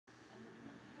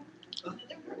Well,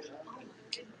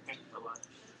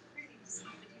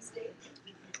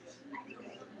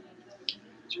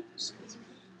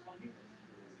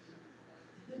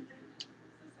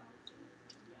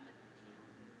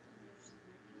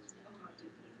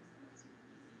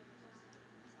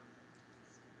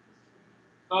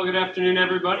 good afternoon,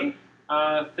 everybody.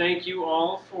 Thank you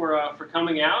all for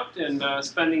coming out and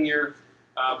spending your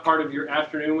part of your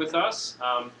afternoon with us.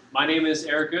 My name is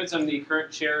Eric Goods. I'm the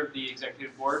current chair of the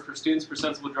Executive Board for Students for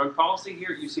Sensible Drug Policy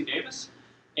here at UCDavis.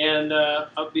 And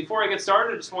before I get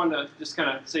started, I just wanted to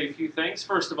kind of say a few things.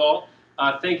 First of all,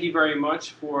 thank you very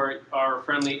much for our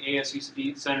friendly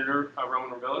ASUCD Senator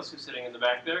Roman Revillas, who's sitting in the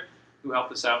back there, who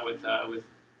helped us out with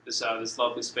this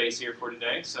lovely space here for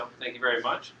today. So thank you very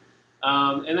much.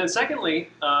 And then secondly,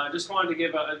 just wanted to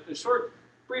give a short,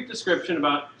 brief description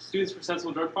about Students for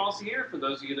Sensible Drug Policy here, for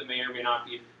those of you that may or may not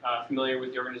be familiar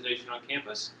with the organization on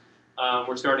campus.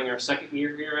 We're starting our second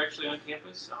year here actually on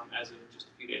campus as of just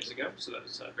a few days ago, so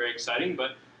that's very exciting.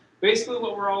 But basically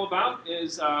what we're all about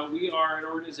is we are an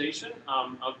organization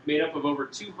made up of over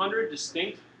 200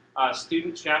 distinct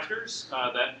student chapters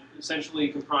that essentially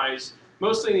comprise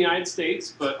mostly in the United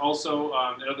States, but also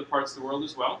in other parts of the world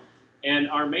as well. And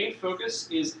our main focus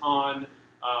is on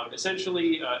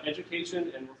essentially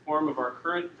education and reform of our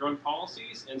current drug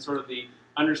policies and sort of the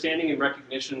understanding and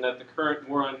recognition that the current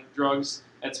war on drugs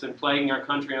that's been plaguing our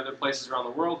country and other places around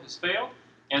the world has failed,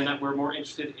 and that we're more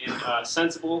interested in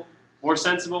more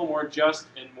sensible, more just,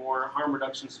 and more harm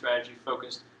reduction strategy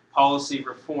focused policy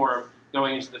reform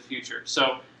going into the future.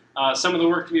 So some of the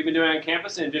work that we've been doing on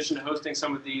campus, in addition to hosting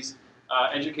some of these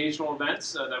educational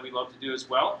events that we love to do as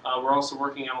well. We're also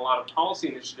working on a lot of policy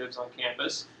initiatives on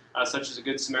campus, such as a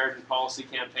Good Samaritan policy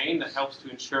campaign that helps to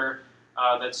ensure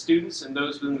that students and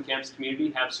those within the campus community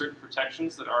have certain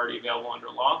protections that are already available under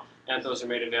law, and those are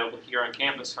made available here on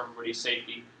campus for everybody's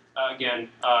safety. Again,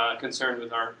 concerned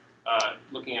with our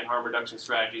looking at harm reduction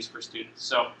strategies for students.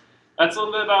 So that's a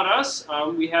little bit about us.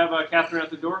 We have Catherine at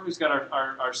the door who's got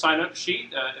our sign-up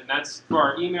sheet, and that's for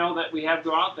our email that we have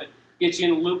go out that get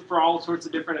you in the loop for all sorts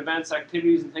of different events,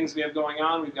 activities, and things we have going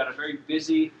on. We've got a very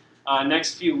busy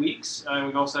next few weeks, and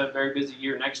we've also had a very busy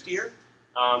year next year.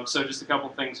 So just a couple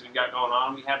things we've got going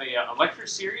on. We have a lecture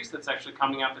series that's actually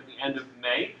coming up at the end of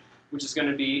May, which is going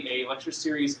to be a lecture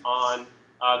series on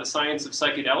the science of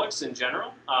psychedelics in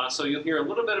general. So you'll hear a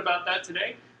little bit about that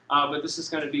today, but this is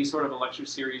going to be sort of a lecture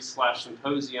series /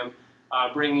 symposium,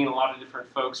 bringing in a lot of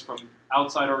different folks from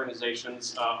outside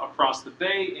organizations across the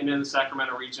Bay and in the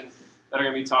Sacramento region that are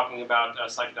going to be talking about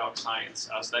psychedelic science.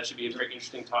 So that should be a very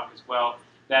interesting talk as well.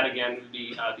 That, again, would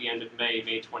be the end of May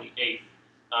 28th.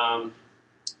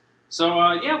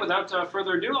 Yeah, without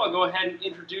further ado, I'll go ahead and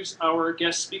introduce our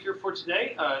guest speaker for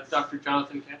today, Dr.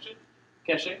 Jonathan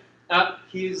Cachat.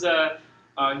 He's a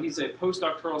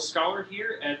postdoctoral scholar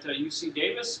here at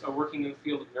UCDavis, working in the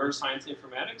field of neuroscience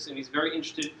informatics, and he's very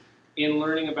interested in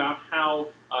learning about how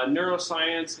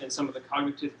neuroscience and some of the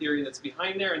cognitive theory that's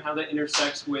behind there and how that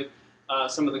intersects with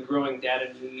some of the growing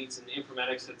data needs and the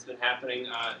informatics that's been happening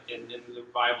in the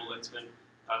revival that's been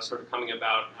sort of coming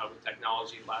about with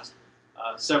technology the last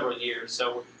several years.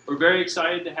 So we're very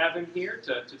excited to have him here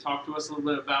to talk to us a little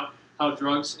bit about how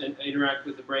drugs interact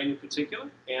with the brain in particular.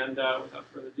 And without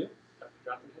further ado, Dr.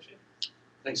 Jonathan Cachat.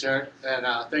 Thanks, Eric, and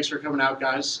thanks for coming out,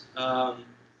 guys.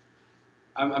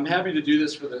 I'm happy to do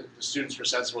this for the Students for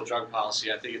Sensible Drug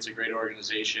Policy. I think it's a great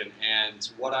organization, and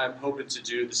what I'm hoping to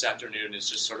do this afternoon is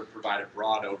just sort of provide a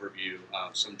broad overview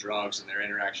of some drugs and their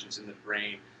interactions in the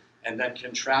brain, and then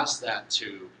contrast that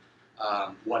to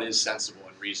what is sensible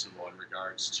and reasonable in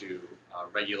regards to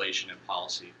regulation and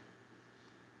policy.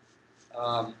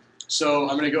 So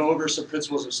I'm going to go over some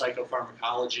principles of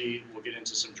psychopharmacology. We'll get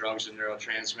into some drugs and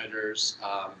neurotransmitters,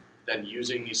 then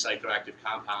using these psychoactive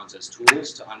compounds as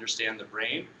tools to understand the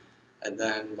brain. And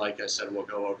then, like I said, we'll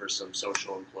go over some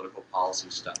social and political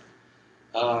policy stuff.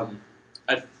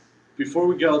 Before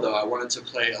we go, though, I wanted to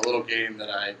play a little game that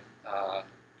I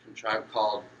contrived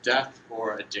called Death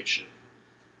or Addiction.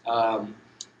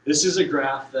 This is a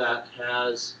graph that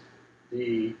has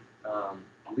the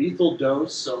lethal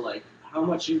dose, so like how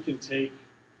much you can take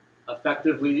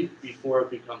effectively before it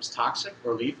becomes toxic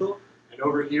or lethal. And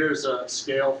over here is a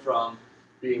scale from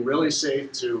being really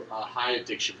safe to a high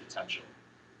addiction potential.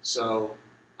 So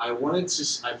I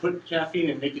put caffeine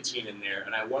and nicotine in there,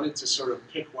 and I wanted to sort of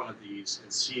pick one of these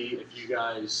and see if you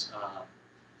guys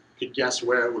could guess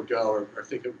where it would go or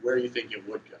think of where you think it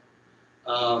would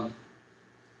go.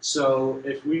 So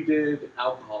if we did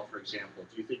alcohol, for example,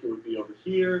 do you think it would be over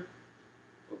here,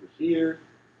 over here?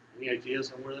 Any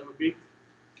ideas on where that would be?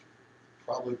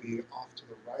 Probably be off to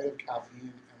the right of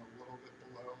caffeine and a little bit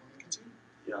below nicotine.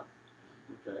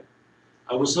 Okay.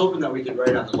 I was hoping that we could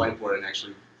write on the whiteboard and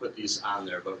actually put these on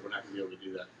there, but we're not going to be able to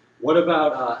do that. What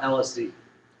about LSD?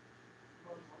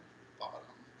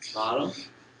 Bottom?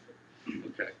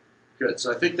 Okay, good.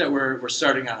 So I think that we're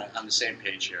starting on the same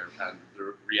page here on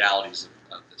the realities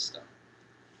of this stuff.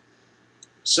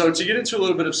 So to get into a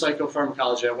little bit of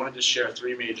psychopharmacology, I wanted to share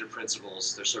three major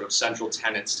principles. They're sort of central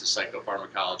tenets to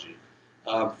psychopharmacology.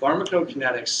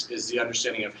 Pharmacokinetics is the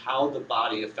understanding of how the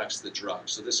body affects the drug.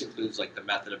 So this includes like the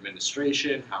method of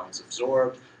administration, how it's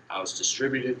absorbed, how it's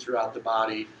distributed throughout the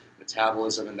body,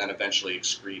 metabolism, and then eventually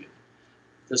excreted.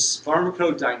 This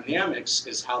pharmacodynamics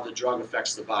is how the drug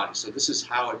affects the body. So this is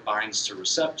how it binds to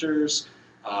receptors,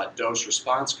 dose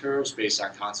response curves based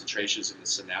on concentrations in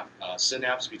the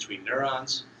synapse between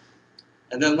neurons.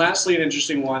 And then lastly, an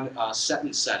interesting one, set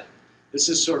and setting. This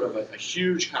is sort of a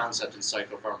huge concept in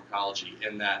psychopharmacology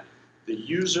in that the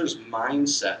user's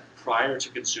mindset prior to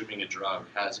consuming a drug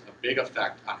has a big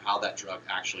effect on how that drug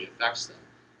actually affects them,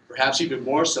 perhaps even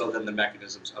more so than the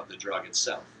mechanisms of the drug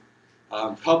itself.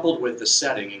 Coupled with the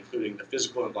setting, including the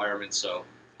physical environment, so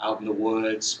out in the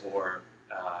woods or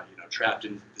trapped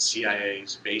in the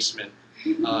CIA's basement,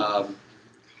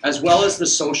 as well as the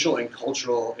social and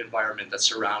cultural environment that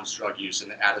surrounds drug use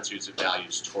and the attitudes and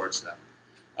values towards them.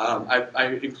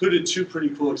 I included two pretty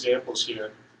cool examples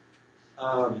here.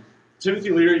 Timothy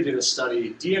Leary did a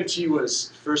study. DMT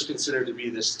was first considered to be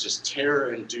this just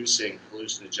terror-inducing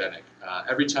hallucinogenic.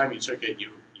 Every time you took it,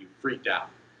 you freaked out.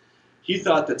 He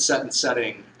thought that set and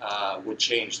setting would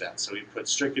change that. So he put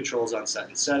strict controls on set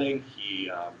and setting.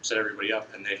 He set everybody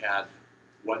up, and they had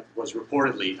what was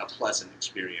reportedly a pleasant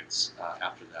experience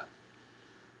after that.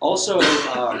 Also,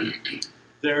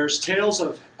 there's tales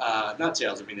of, not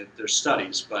tales, I mean, there's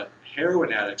studies, but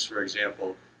heroin addicts, for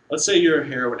example, let's say you're a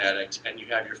heroin addict and you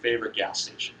have your favorite gas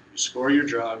station. You score your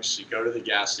drugs, you go to the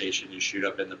gas station, you shoot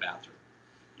up in the bathroom.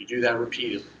 You do that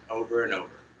repeatedly, over and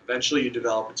over. Eventually you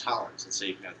develop a tolerance. Let's say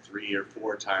you can have 3 or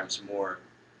 4 times more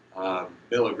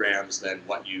milligrams than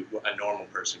what a normal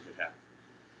person could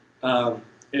have.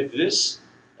 If this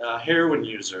heroin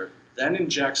user then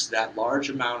injects that large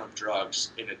amount of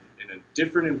drugs in a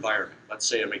different environment, let's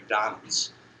say a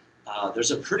McDonald's,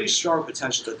 there's a pretty strong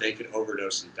potential that they could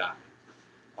overdose and die.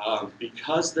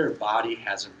 Because their body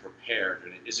hasn't prepared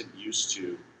and it isn't used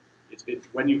to,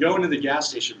 when you go into the gas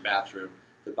station bathroom,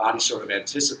 the body sort of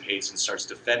anticipates and starts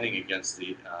defending against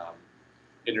the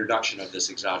introduction of this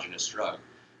exogenous drug.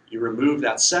 You remove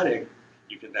that setting,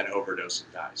 you can then overdose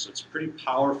and die. So it's pretty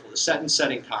powerful. The set and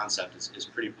setting concept is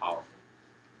pretty powerful.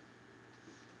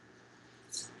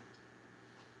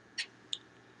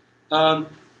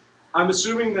 I'm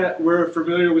assuming that we're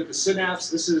familiar with the synapse.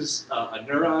 This is a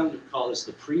neuron. We call this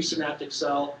the presynaptic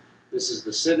cell. This is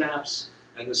the synapse,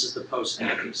 and this is the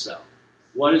postsynaptic cell.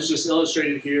 What is just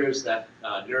illustrated here is that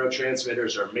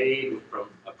neurotransmitters are made from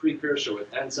a precursor with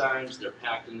enzymes. They're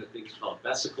packed into things called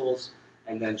vesicles,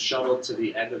 and then shuttled to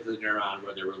the end of the neuron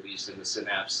where they're released in the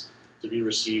synapse to be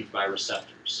received by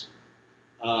receptors.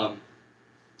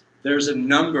 There's a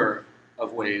number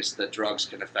of ways that drugs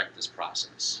can affect this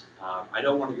process. I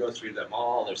don't want to go through them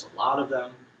all. There's a lot of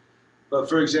them. But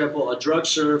for example, a drug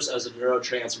serves as a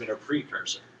neurotransmitter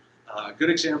precursor. A good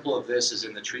example of this is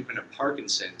in the treatment of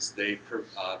Parkinson's. They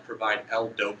provide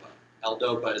L-DOPA.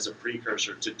 L-DOPA is a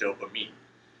precursor to dopamine.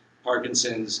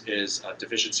 Parkinson's is a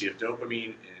deficiency of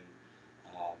dopamine in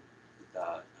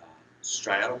the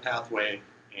striatal pathway,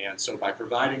 and so by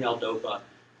providing L-DOPA,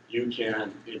 you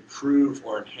can improve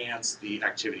or enhance the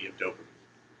activity of dopamine.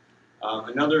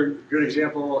 Another good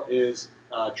example is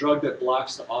a drug that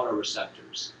blocks the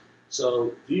autoreceptors.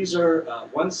 So these are,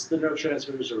 once the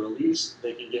neurotransmitters are released,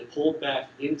 they can get pulled back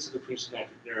into the presynaptic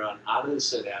neuron out of the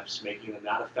synapse, making them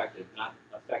not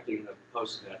affecting the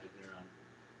postsynaptic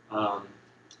neuron.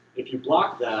 If you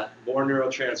block that, more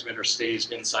neurotransmitter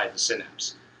stays inside the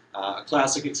synapse. A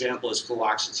classic example is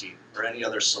fluoxetine or any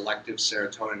other selective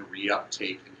serotonin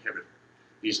reuptake inhibitor.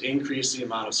 These increase the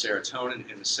amount of serotonin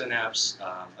in the synapse,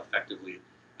 effectively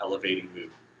elevating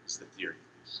mood, is the theory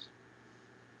at least.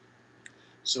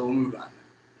 So we'll move on.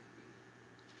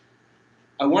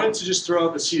 I wanted to just throw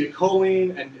up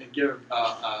acetylcholine and give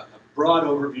a broad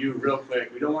overview real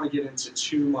quick. We don't want to get into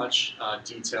too much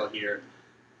detail here.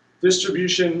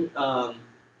 Distribution,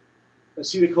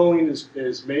 acetylcholine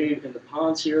is made in the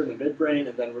pons here in the midbrain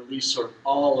and then released sort of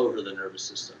all over the nervous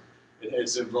system. It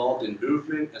is involved in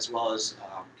movement as well as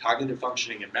cognitive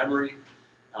functioning and memory.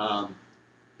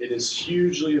 It is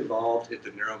hugely involved at the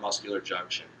neuromuscular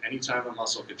junction. Anytime a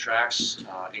muscle contracts,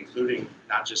 including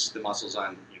not just the muscles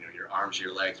on your arms,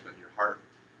 your legs, but your heart,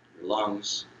 your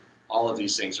lungs, all of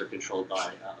these things are controlled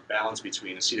by a balance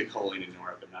between acetylcholine and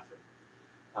norepinephrine.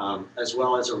 as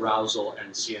well as arousal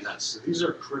and CNS. So these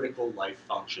are critical life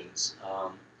functions,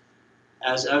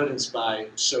 as evidenced by,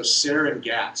 so sarin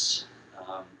gas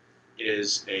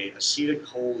is a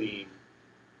acetylcholine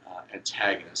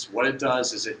antagonist. What it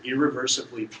does is it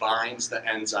irreversibly binds the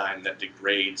enzyme that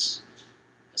degrades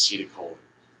acetylcholine.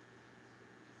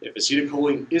 If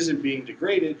acetylcholine isn't being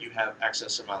degraded, you have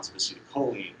excess amounts of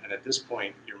acetylcholine, and at this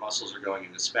point, your muscles are going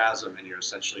into spasm, and you're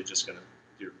essentially just going to,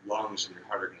 your lungs and your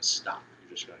heart are going to stop.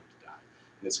 You're just going to die.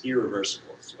 And it's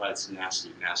irreversible. That's why it's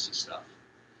nasty, nasty stuff.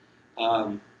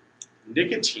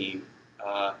 Nicotine,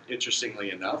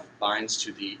 interestingly enough, binds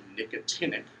to the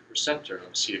nicotinic receptor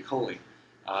of acetylcholine,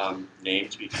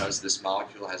 named because this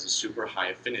molecule has a super high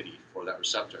affinity for that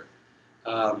receptor.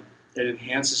 It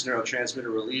enhances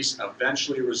neurotransmitter release,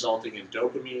 eventually resulting in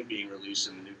dopamine being released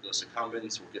in the nucleus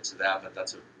accumbens. We'll get to that, but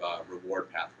that's a reward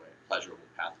pathway, a pleasurable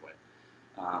pathway.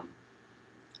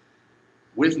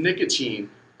 With nicotine,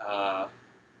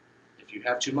 if you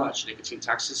have too much, nicotine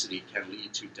toxicity can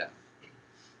lead to death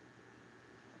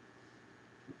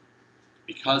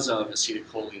because of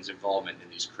acetylcholine's involvement in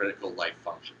these critical life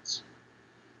functions.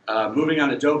 Moving on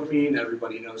to dopamine,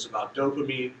 everybody knows about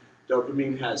dopamine.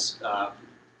 Dopamine has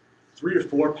 3 or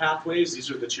 4 pathways. These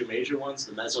are the 2 major ones.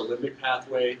 The mesolimbic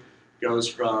pathway goes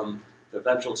from the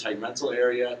ventral tegmental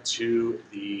area to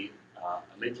the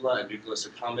amygdala and nucleus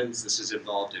accumbens. This is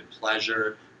involved in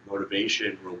pleasure,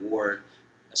 motivation, reward,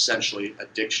 essentially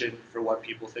addiction for what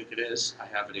people think it is. I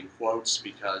have it in quotes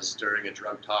because during a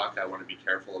drug talk, I want to be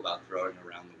careful about throwing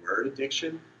around the word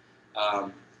addiction.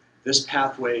 This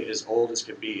pathway is old as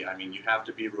can be. I mean, you have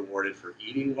to be rewarded for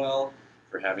eating well,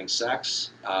 for having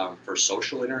sex, for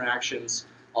social interactions.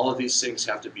 All of these things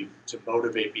have to be to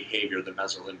motivate behavior. The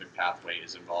mesolimbic pathway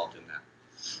is involved in that.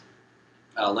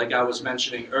 Like I was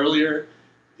mentioning earlier,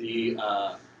 the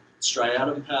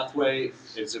striatum pathway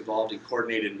is involved in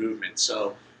coordinated movement.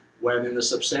 So when in the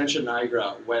substantia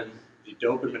nigra, when the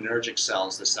dopaminergic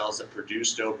cells, the cells that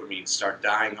produce dopamine, start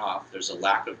dying off, there's a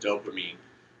lack of dopamine.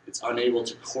 It's unable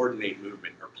to coordinate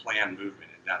movement or plan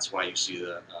movement, and that's why you see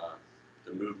the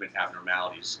movement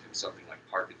abnormalities in something like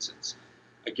Parkinson's.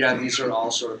 Again, these are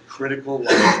all sort of critical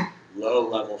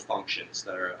low-level functions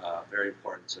that are very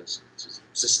important to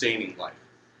sustaining life.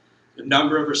 The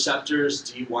number of receptors,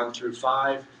 D1 through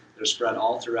 5, they're spread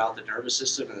all throughout the nervous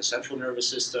system and the central nervous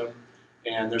system,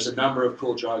 and there's a number of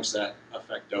cool drugs that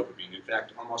affect dopamine. In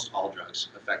fact, almost all drugs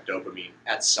affect dopamine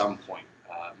at some point.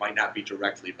 Might not be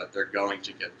directly, but they're going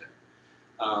to get there.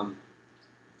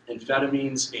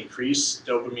 Amphetamines increase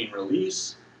dopamine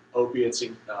release. Opiates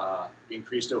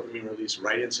increase dopamine release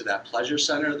right into that pleasure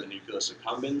center, the nucleus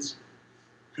accumbens.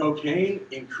 Cocaine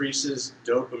increases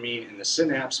dopamine in the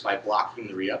synapse by blocking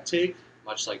the reuptake,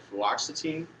 much like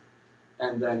fluoxetine.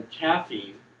 And then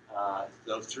caffeine,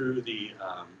 though through the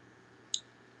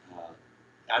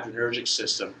adrenergic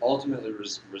system, ultimately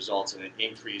results in an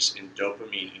increase in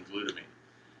dopamine and glutamate.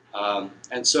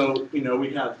 And so, we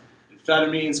have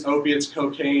amphetamines, opiates,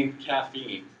 cocaine,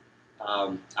 caffeine.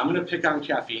 I'm going to pick on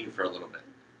caffeine for a little bit.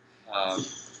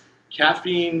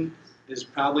 Caffeine is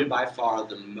probably by far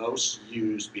the most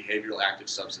used behavioral active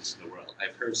substance in the world.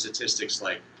 I've heard statistics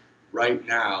like right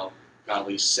now, about at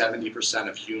least 70%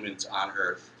 of humans on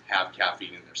Earth have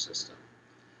caffeine in their system.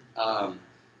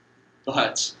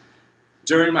 But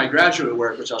during my graduate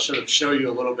work, which I'll show you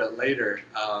a little bit later,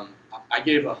 I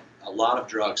gave a lot of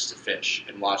drugs to fish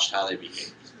and watched how they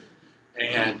behaved.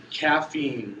 And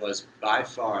caffeine was by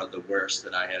far the worst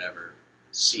that I had ever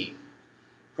seen,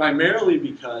 primarily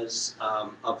because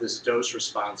of this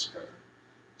dose-response curve.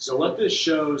 So what this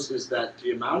shows is that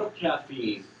the amount of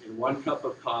caffeine in 1 cup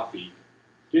of coffee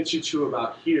gets you to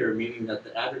about here, meaning that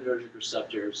the adrenergic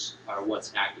receptors are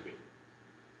what's activated.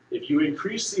 If you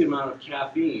increase the amount of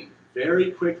caffeine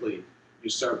very quickly, you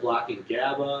start blocking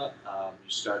GABA, you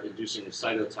start inducing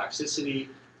cytotoxicity,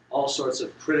 all sorts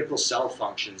of critical cell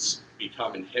functions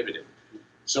become inhibited.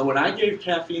 So when I gave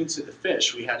caffeine to the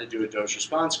fish, we had to do a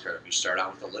dose-response curve. You start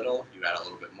out with a little, you add a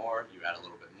little bit more, you add a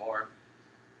little bit more.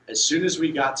 As soon as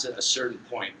we got to a certain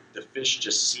point, the fish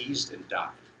just seized and died.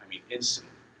 I mean,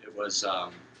 instantly. It was,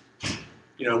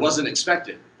 it wasn't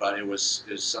expected, but it was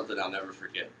something I'll never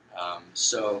forget. Yeah.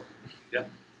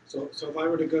 So if I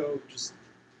were to go just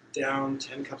down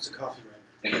 10 cups of coffee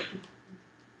right now,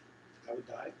 I would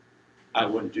die? I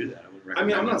wouldn't do that. I wouldn't recommend I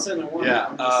mean, I'm not it. saying I want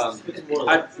Yeah, to. It's more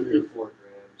like 3 or 4 grams.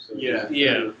 So Yeah. 30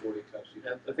 Yeah. or 40 cups.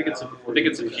 I think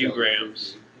it's a few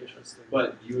grams. Interesting.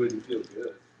 But you wouldn't feel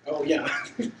good. Oh, yeah.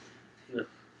 Yeah.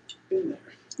 Been there.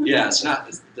 Yeah, it's not.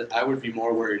 I would be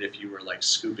more worried if you were like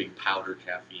scooping powdered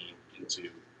caffeine into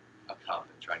a cup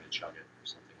and trying to chug it or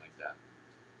something like that.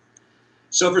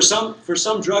 So for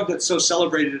some drug that's so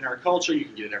celebrated in our culture, you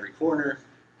can get it every corner.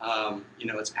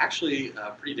 It's actually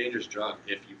a pretty dangerous drug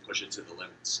if you push it to the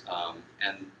limits.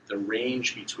 And the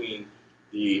range between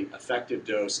the effective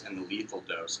dose and the lethal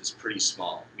dose is pretty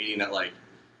small, meaning that like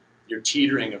you're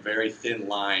teetering a very thin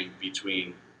line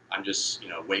between I'm just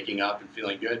waking up and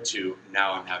feeling good to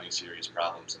now I'm having serious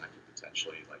problems and I could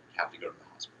potentially like have to go to the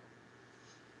hospital.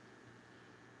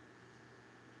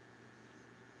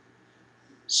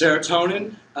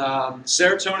 Serotonin.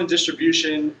 Serotonin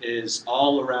distribution is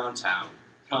all around town.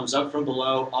 Comes up from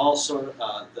below. All sort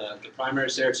of the primary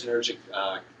serotonergic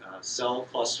cell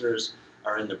clusters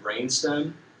are in the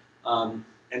brainstem.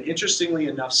 And interestingly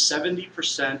enough,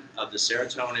 70% of the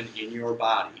serotonin in your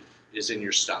body is in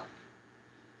your stomach.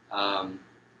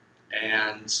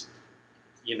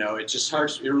 It's just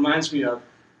hard. It reminds me of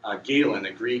Galen,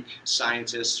 a Greek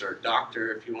scientist or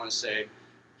doctor, if you want to say.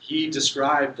 He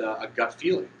described a gut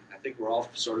feeling. I think we're all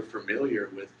sort of familiar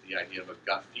with the idea of a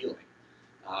gut feeling.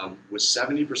 With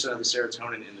 70% of the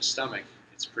serotonin in the stomach,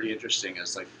 it's pretty interesting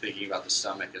as like thinking about the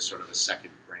stomach as sort of a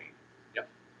second brain. Yep.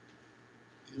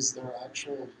 Is there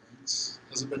actual links?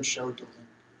 Has it been shown to link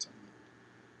to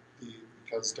mood?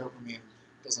 Because dopamine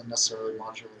doesn't necessarily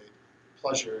modulate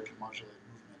pleasure, it can modulate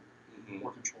movement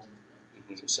or control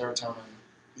movement. So serotonin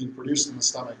being produced in the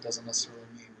stomach doesn't necessarily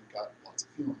mean we've got lots of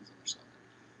feelings in our stomach.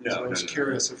 No, so I was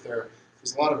curious if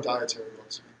there's a lot of dietary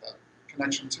books that make that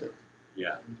connection too.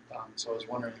 Yeah. And, so I was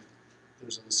wondering if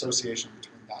there's an association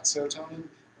between that serotonin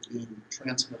being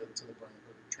transmitted to the brain.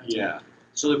 Yeah.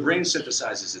 So the brain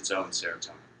synthesizes its own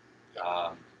serotonin.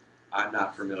 I'm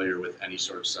not familiar with any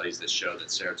sort of studies that show that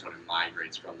serotonin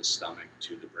migrates from the stomach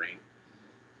to the brain.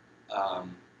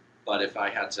 But if I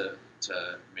had to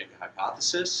make a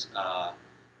hypothesis,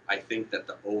 I think that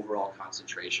the overall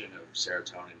concentration of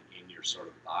serotonin in your sort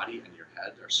of body and your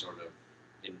head are sort of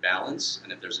in balance,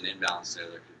 and if there's an imbalance there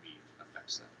could be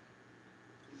effects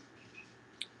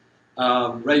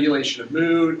there. Regulation of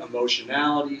mood,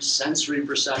 emotionality, sensory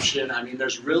perception. I mean,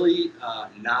 there's really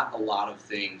not a lot of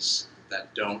things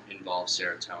that don't involve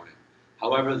serotonin.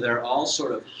 However, they're all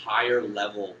sort of higher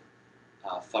level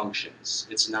functions.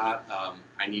 It's not,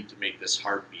 I need to make this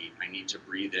heartbeat, I need to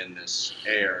breathe in this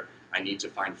air, I need to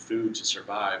find food to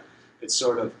survive. It's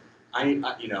sort of, I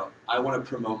want to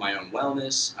promote my own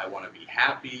wellness, I want to be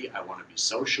happy, I want to be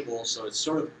sociable, so it's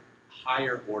sort of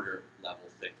higher order level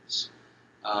things.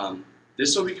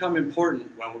 This will become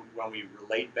important when we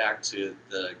relate back to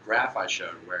the graph I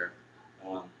showed where,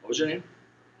 what was your name?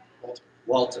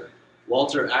 Walter.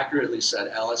 Walter accurately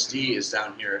said LSD is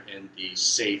down here in the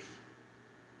safe,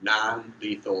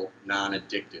 non-lethal,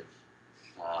 non-addictive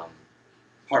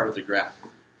part of the graph.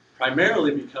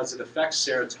 Primarily because it affects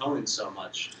serotonin so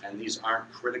much, and these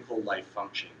aren't critical life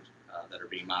functions that are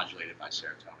being modulated by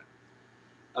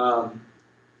serotonin.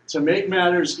 To make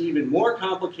matters even more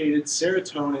complicated,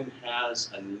 serotonin has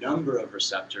a number of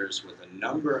receptors with a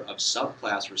number of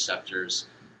subclass receptors,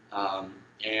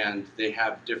 and they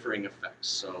have differing effects.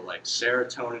 So like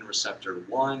serotonin receptor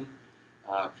 1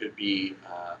 could be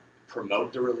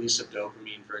promote the release of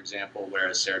dopamine, for example,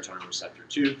 whereas serotonin receptor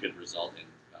 2 could result in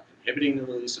inhibiting the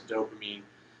release of dopamine.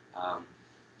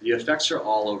 The effects are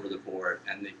all over the board,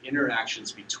 and the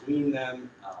interactions between them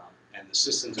and the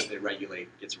systems that they regulate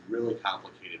gets really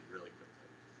complicated really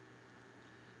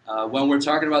quickly. When we're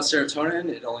talking about serotonin,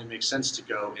 it only makes sense to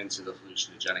go into the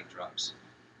hallucinogenic drugs.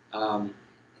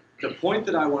 The point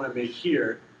that I want to make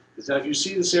here is that if you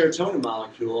see the serotonin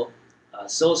molecule,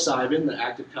 psilocybin, the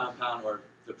active compound or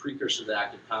the precursor to the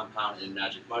active compound in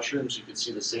magic mushrooms, you can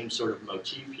see the same sort of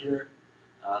motif here,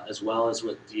 as well as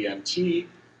with DMT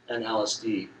and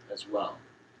LSD as well.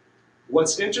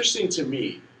 What's interesting to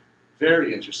me,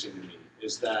 very interesting to me,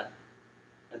 is that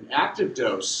an active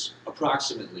dose,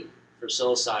 approximately, for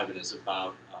psilocybin is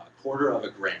about a quarter of a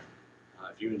gram.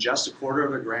 If you ingest a quarter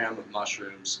of a gram of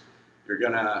mushrooms, you're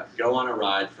going to go on a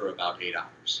ride for about 8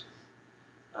 hours.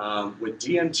 With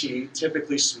DMT,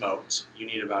 typically smoked, you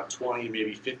need about 20,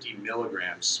 maybe 50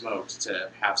 milligrams smoked to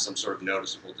have some sort of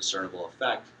noticeable, discernible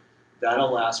effect.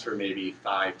 That'll last for maybe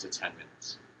 5 to 10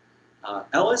 minutes.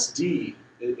 LSD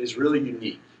is really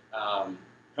unique.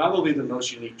 Probably the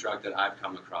most unique drug that I've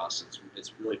come across.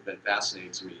 It's really been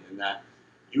fascinating to me in that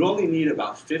you only need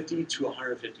about 50 to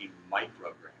 150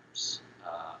 micrograms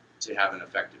to have an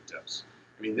effective dose.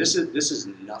 I mean, this is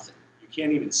nothing. You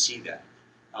can't even see that.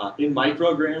 In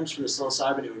micrograms for the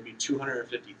psilocybin, it would be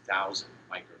 250,000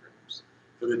 micrograms.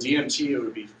 For the DMT, it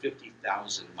would be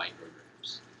 50,000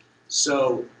 micrograms.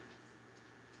 So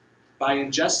by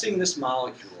ingesting this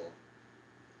molecule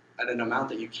at an amount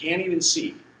that you can't even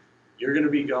see, you're going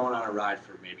to be going on a ride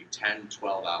for maybe 10,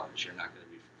 12 hours. You're not going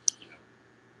to be,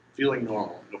 feeling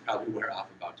normal. It'll probably wear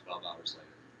off about 12 hours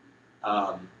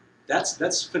later.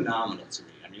 That's phenomenal to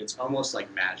me. I mean, it's almost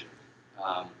like magic.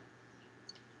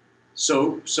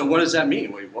 So what does that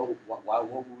mean? What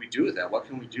would we do with that? What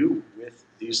can we do with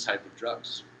these type of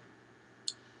drugs?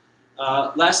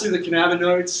 Lastly, the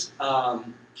cannabinoids.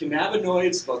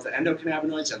 Cannabinoids, both the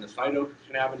endocannabinoids and the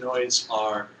phytocannabinoids,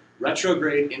 are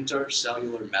retrograde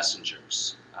intercellular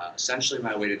messengers. Essentially,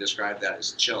 my way to describe that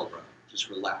is chill, bro. Just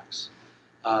relax.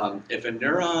 If a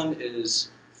neuron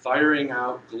is firing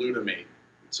out glutamate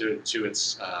to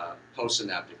its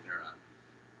postsynaptic neuron,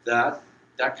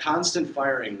 that constant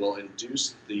firing will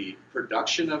induce the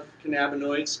production of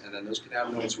cannabinoids, and then those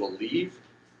cannabinoids will leave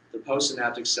the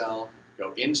postsynaptic cell,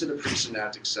 go into the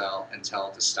presynaptic cell, and tell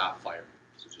it to stop firing.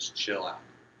 So just chill out,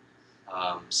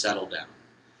 settle down.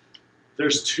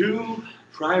 There's two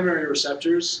primary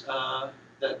receptors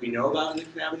that we know about in the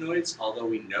cannabinoids, although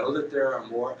we know that there are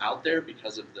more out there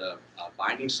because of the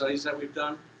binding studies that we've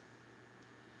done.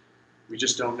 We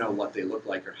just don't know what they look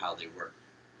like or how they work.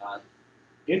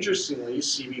 Interestingly,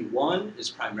 CB1 is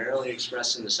primarily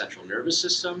expressed in the central nervous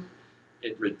system.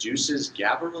 It reduces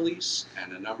GABA release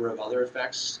and a number of other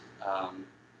effects.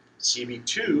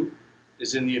 CB2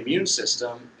 is in the immune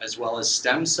system, as well as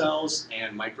stem cells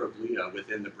and microglia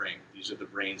within the brain. These are the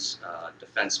brain's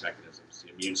defense mechanisms,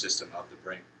 the immune system of the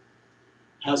brain.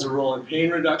 Has a role in pain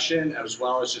reduction, as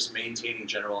well as just maintaining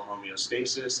general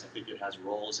homeostasis. I think it has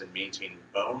roles in maintaining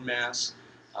bone mass.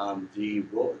 The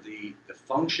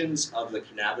functions of the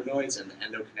cannabinoids and the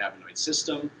endocannabinoid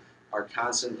system are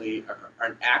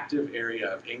an active area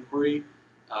of inquiry.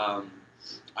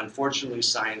 Unfortunately,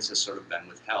 science has sort of been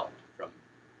withheld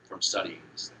from studying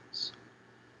these things.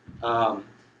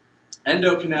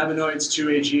 Endocannabinoids,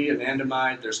 2-AG,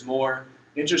 anandamide, there's more.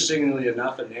 Interestingly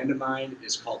enough, anandamide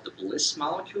is called the bliss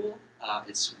molecule.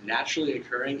 It's naturally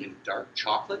occurring in dark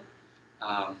chocolate.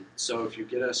 So if you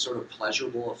get a sort of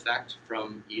pleasurable effect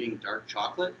from eating dark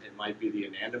chocolate, it might be the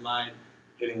anandamide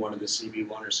hitting one of the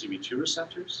CB1 or CB2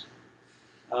 receptors.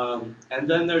 And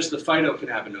then there's the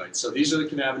phytocannabinoids. So these are the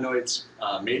cannabinoids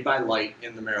made by light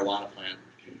in the marijuana plant,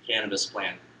 cannabis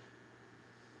plant.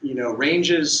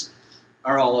 Ranges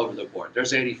are all over the board.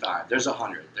 There's 85, there's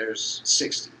 100, there's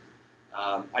 60.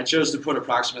 I chose to put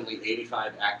approximately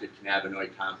 85 active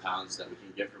cannabinoid compounds that we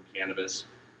can get from cannabis.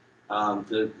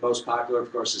 The most popular,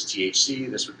 of course, is THC.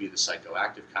 This would be the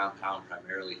psychoactive compound,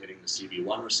 primarily hitting the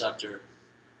CB1 receptor.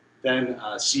 Then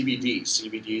CBD.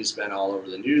 CBD has been all over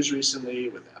the news recently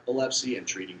with epilepsy and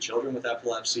treating children with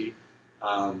epilepsy.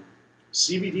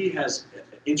 CBD has an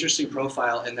interesting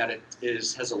profile in that it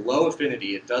has a low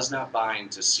affinity. It does not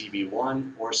bind to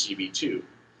CB1 or CB2.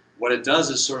 What it does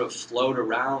is sort of float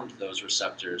around those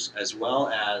receptors as well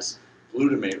as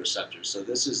glutamate receptors. So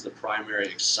this is the primary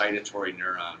excitatory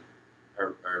neuron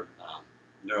or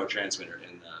neurotransmitter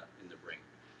in the brain.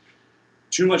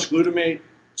 Too much glutamate,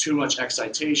 too much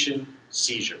excitation,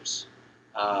 seizures.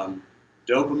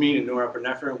 Dopamine and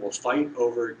norepinephrine will fight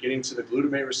over getting to the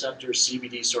glutamate receptor.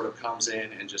 CBD sort of comes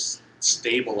in and just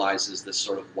stabilizes this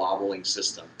sort of wobbling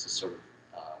system to sort of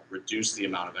reduce the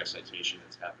amount of excitation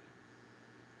that's happening.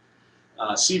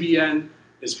 CBN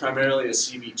is primarily a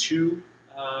CB2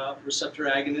 receptor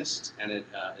agonist, and it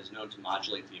is known to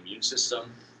modulate the immune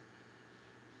system.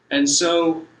 And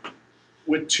so,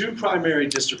 with two primary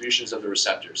distributions of the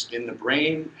receptors, in the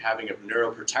brain having a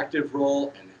neuroprotective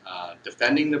role and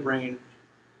defending the brain,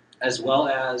 as well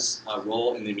as a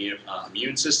role in the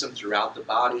immune system throughout the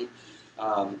body,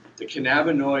 the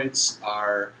cannabinoids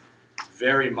are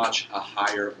very much a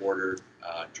higher order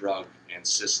drug and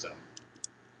system.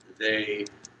 They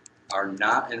are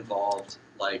not involved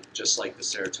just like the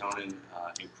serotonin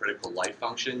in critical life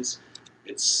functions.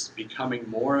 It's becoming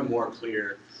more and more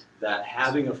clear that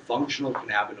having a functional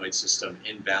cannabinoid system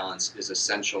in balance is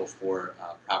essential for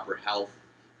proper health,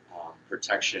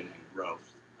 protection, and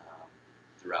growth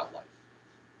throughout life.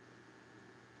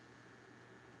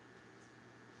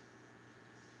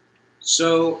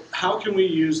 So how can we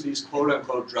use these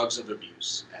quote-unquote drugs of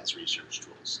abuse as research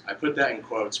tools? I put that in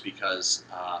quotes because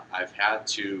I've had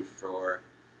to, for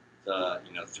the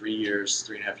 3.5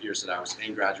 years that I was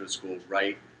in graduate school,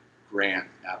 write grant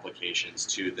applications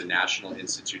to the National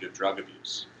Institute of Drug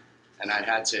Abuse. And I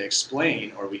had to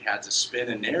explain, or we had to spin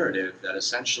a narrative that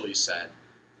essentially said,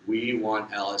 we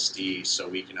want LSD so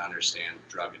we can understand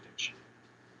drug addiction.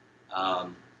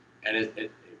 And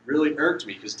it really irked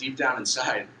me because deep down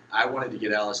inside, I wanted to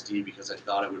get LSD because I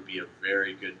thought it would be a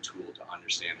very good tool to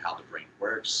understand how the brain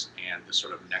works and the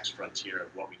sort of next frontier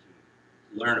of what we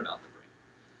can learn about the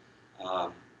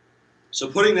brain. So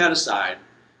putting that aside,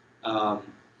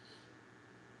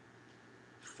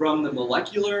 from the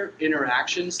molecular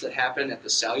interactions that happen at the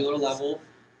cellular level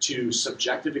to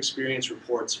subjective experience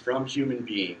reports from human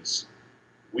beings,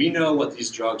 we know what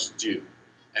these drugs do.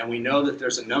 And we know that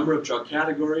there's a number of drug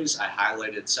categories, I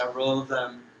highlighted several of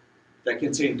them, that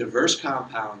contain diverse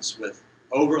compounds with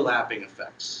overlapping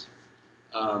effects.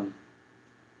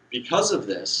 Because of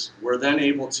this, we're then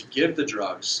able to give the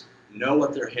drugs, know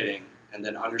what they're hitting, and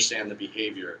then understand the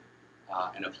behavior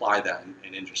and apply that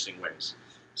in interesting ways.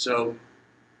 So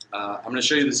I'm going to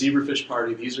show you the zebrafish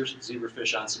party. These are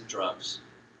zebrafish on some drugs.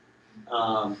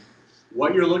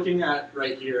 What you're looking at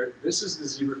right here, this is the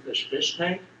zebrafish fish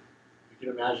tank. You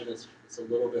can imagine it's a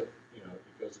little bit,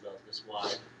 it goes about this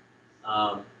wide.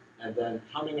 And then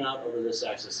coming out over this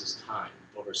axis is time,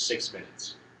 over 6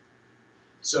 minutes.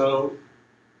 So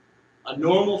a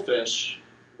normal fish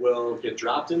will get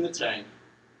dropped in the tank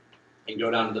and go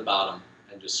down to the bottom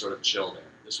and just sort of chill there.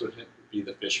 This would be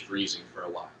the fish freezing for a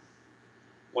while.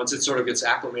 Once it sort of gets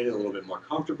acclimated, a little bit more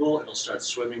comfortable, it'll start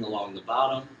swimming along the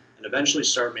bottom and eventually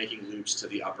start making loops to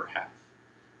the upper half.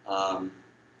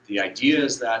 The idea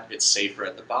is that it's safer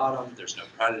at the bottom, there's no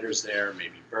predators there,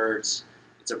 maybe birds.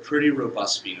 It's a pretty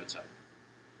robust phenotype.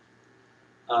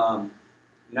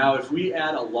 Now, if we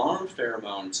add alarm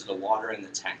pheromone to the water in the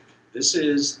tank, this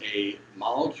is a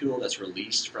molecule that's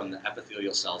released from the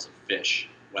epithelial cells of fish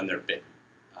when they're bitten.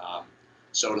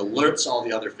 So it alerts all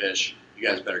the other fish, you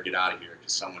guys better get out of here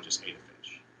because someone just ate a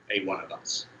fish, ate one of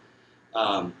us.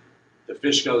 The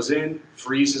fish goes in,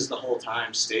 freezes the whole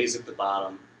time, stays at the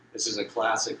bottom. This is a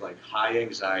classic high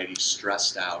anxiety,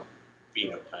 stressed out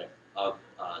phenotype of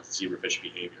zebrafish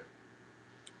behavior.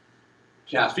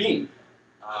 Caffeine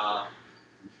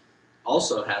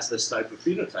also has this type of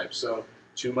phenotype. So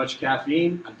too much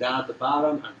caffeine, I'm down at the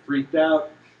bottom, I'm freaked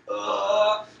out,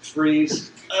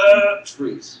 freeze,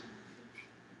 freeze.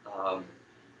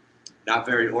 Not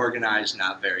very organized,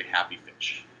 not very happy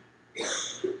fish.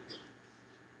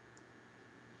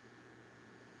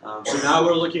 So now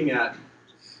we're looking at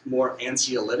more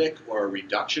anxiolytic or a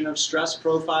reduction of stress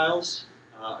profiles.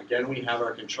 Again, we have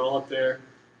our control up there.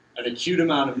 An acute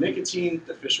amount of nicotine,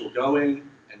 the fish will go in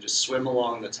and just swim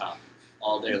along the top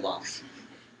all day long.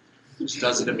 Just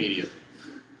does it immediately.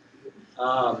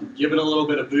 Give it a little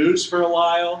bit of booze for a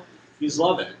while, he's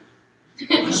loving it.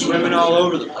 Swimming all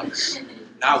over the place.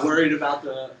 Not worried about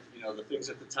the things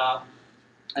at the top.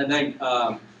 And then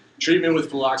treatment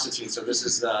with fluoxetine. So this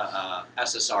is the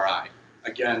SSRI.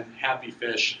 Again, happy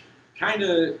fish, kind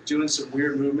of doing some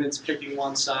weird movements, kicking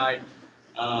one side.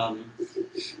 But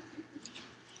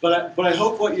I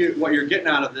hope what you're getting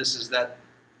out of this is that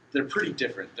they're pretty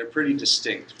different. They're pretty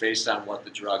distinct based on what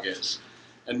the drug is.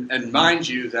 And mind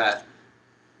you that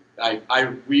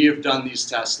we have done these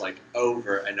tests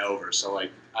over and over. So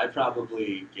I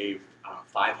probably gave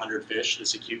 500 fish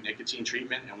this acute nicotine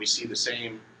treatment, and we see the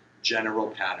same general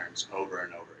patterns over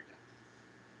and over again.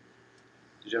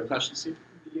 Did you have a question, Steve?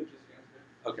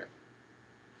 Okay.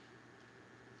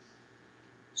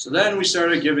 So then we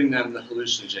started giving them the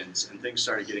hallucinogens, and things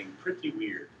started getting pretty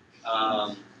weird.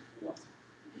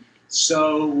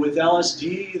 So with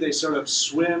LSD, they sort of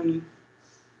swim,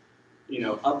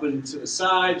 up and to the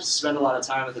side, spend a lot of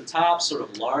time at the top, sort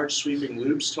of large sweeping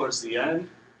loops towards the end.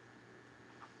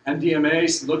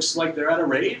 MDMA looks like they're at a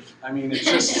rave. I mean, it's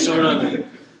just sort of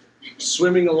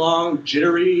swimming along,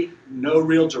 jittery, no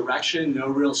real direction, no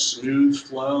real smooth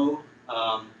flow.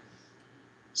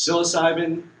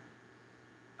 Psilocybin,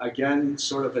 again,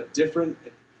 sort of a different,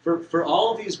 for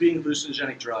all of these being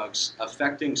hallucinogenic drugs,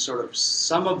 affecting sort of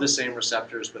some of the same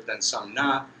receptors, but then some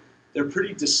not, they're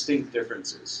pretty distinct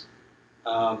differences.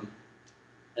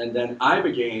 And then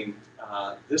ibogaine,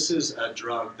 this is a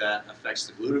drug that affects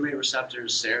the glutamate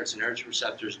receptors, serotonergic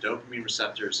receptors, dopamine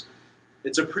receptors.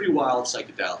 It's a pretty wild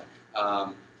psychedelic.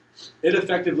 It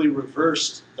effectively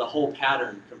reversed the whole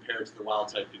pattern compared to the wild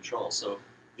type control. So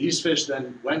these fish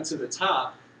then went to the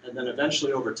top, and then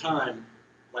eventually over time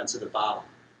went to the bottom.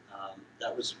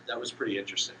 That was pretty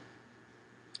interesting.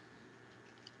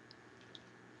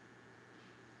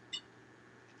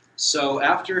 So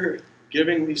after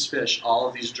giving these fish all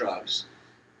of these drugs,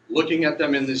 looking at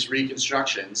them in these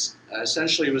reconstructions,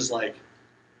 essentially it was like,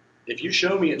 if you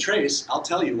show me a trace, I'll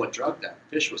tell you what drug that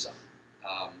fish was on.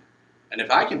 And if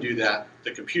I can do that,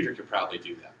 the computer could probably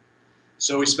do that.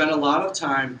 So we spent a lot of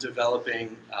time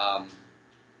developing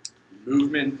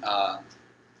movement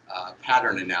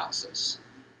pattern analysis.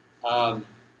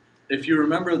 If you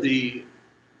remember, the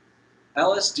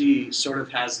LSD sort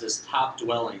of has this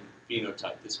top-dwelling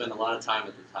phenotype. They spend a lot of time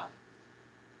at the top.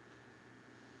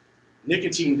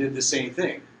 Nicotine did the same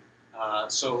thing.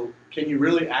 So can you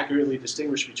really accurately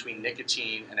distinguish between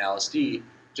nicotine and LSD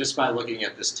just by looking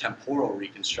at this temporal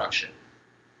reconstruction?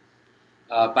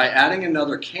 By adding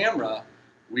another camera,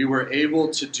 we were able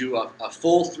to do a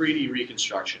full 3D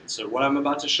reconstruction. So what I'm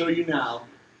about to show you now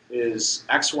is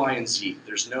X, Y, and Z.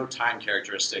 There's no time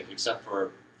characteristic except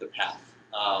for the path.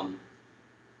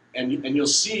 And you'll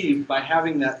see by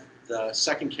having the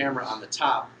second camera on the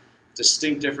top,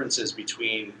 distinct differences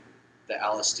between the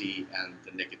LSD and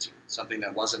the nicotine, something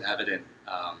that wasn't evident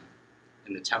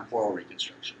in the temporal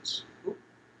reconstructions.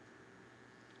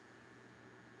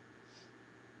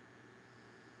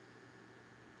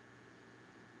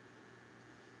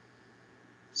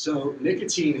 So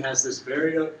nicotine has this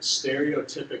very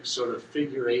stereotypic sort of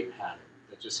figure 8 pattern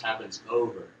that just happens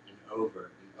over and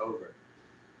over and over.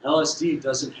 LSD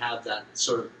doesn't have that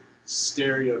sort of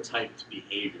stereotyped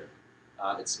behavior.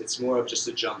 It's more of just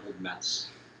a jumbled mess.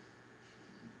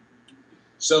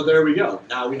 So there we go.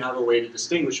 Now we have a way to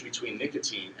distinguish between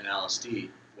nicotine and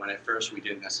LSD, when at first we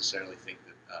didn't necessarily think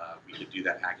that we could do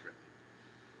that accurately.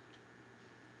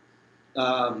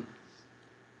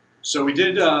 So we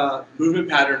did movement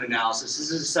pattern analysis. This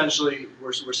is essentially,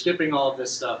 we're skipping all of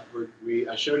this stuff.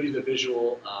 I showed you the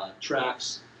visual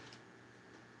tracks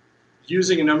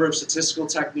using a number of statistical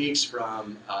techniques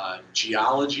from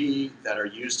geology that are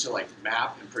used to like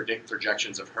map and predict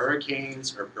projections of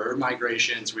hurricanes or bird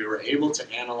migrations. We were able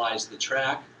to analyze the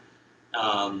track,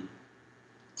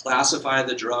 classify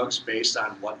the drugs based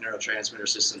on what neurotransmitter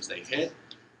systems they hit,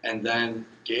 and then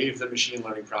gave the machine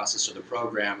learning process or the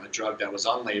program a drug that was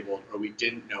unlabeled or we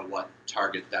didn't know what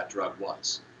target that drug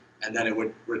was. And then it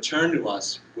would return to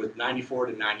us with 94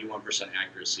 to 91%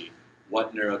 accuracy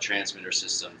what neurotransmitter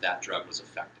system that drug was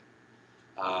affecting.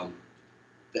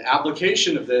 The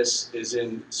application of this is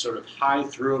in sort of high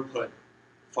throughput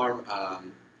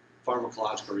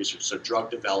pharmacological research, so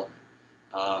drug development.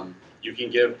 You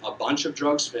can give a bunch of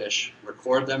drugs fish,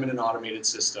 record them in an automated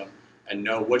system, and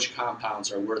know which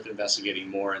compounds are worth investigating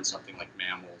more in something like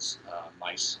mammals,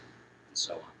 mice, and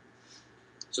so on.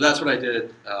 So that's what I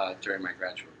did during my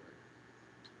graduate work.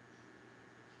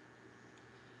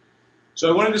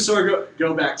 So I wanted to sort of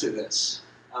go back to this.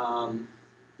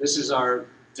 This is our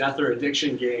death or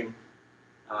addiction game.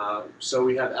 So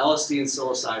we have LSD and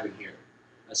psilocybin here.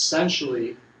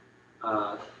 Essentially,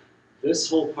 this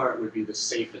whole part would be the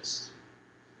safest,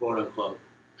 quote unquote,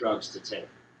 drugs to take.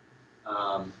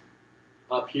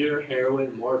 Up here,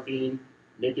 heroin, morphine,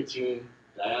 nicotine,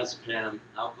 diazepam,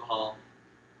 alcohol,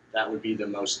 that would be the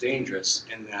most dangerous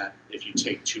in that if you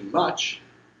take too much,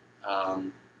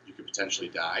 you could potentially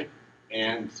die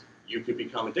and you could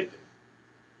become addicted.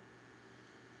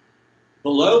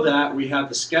 Below that, we have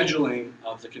the scheduling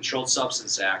of the Controlled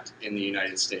Substance Act in the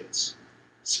United States.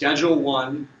 Schedule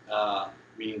 1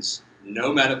 means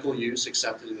no medical use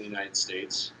accepted in the United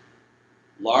States,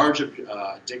 large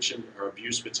addiction or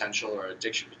abuse potential or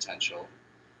addiction potential,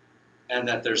 and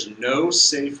that there's no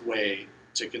safe way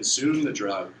to consume the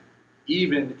drug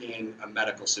even in a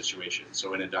medical situation,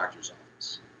 so in a doctor's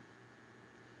office.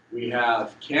 We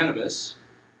have cannabis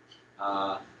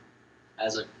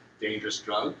as a dangerous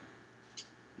drug.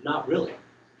 Not really,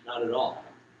 not at all.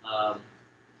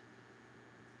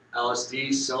 LSD,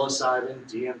 psilocybin,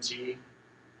 DMT,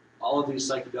 all of these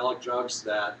psychedelic drugs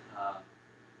that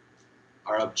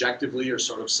are objectively or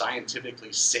sort of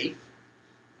scientifically safe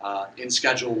in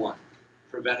Schedule 1,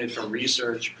 prevented from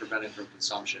research, prevented from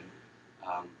consumption,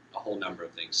 a whole number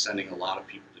of things, sending a lot of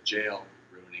people to jail,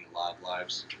 ruining a lot of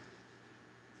lives.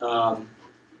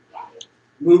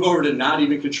 Move over to not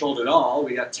even controlled at all.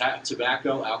 We got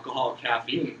tobacco, alcohol,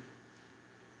 caffeine.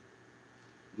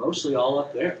 Mostly all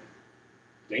up there.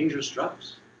 Dangerous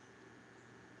drugs.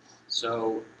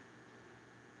 So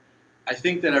I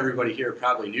think that everybody here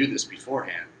probably knew this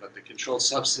beforehand, but the Controlled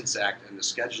Substance Act and the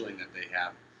scheduling that they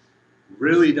have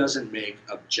really doesn't make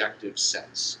objective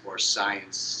sense or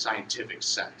scientific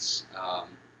sense.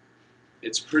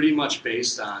 It's pretty much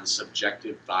based on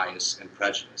subjective bias and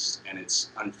prejudice, and it's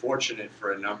unfortunate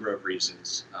for a number of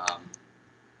reasons.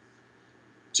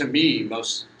 To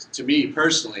me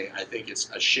personally, I think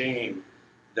it's a shame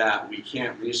that we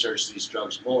can't research these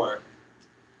drugs more,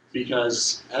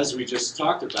 because as we just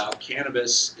talked about,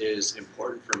 cannabis is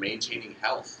important for maintaining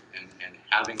health, and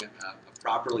having a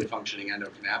properly functioning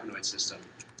endocannabinoid system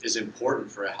is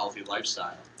important for a healthy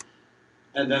lifestyle.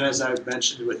 And then as I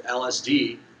mentioned with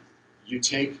LSD, you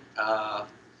take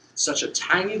such a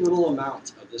tiny little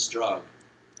amount of this drug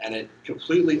and it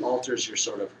completely alters your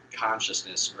sort of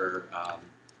consciousness or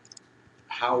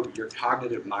how your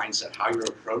cognitive mindset, how you're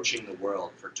approaching the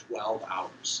world for 12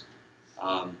 hours.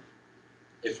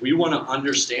 If we want to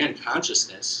understand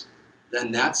consciousness,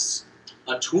 then that's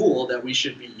a tool that we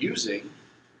should be using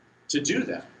to do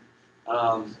that.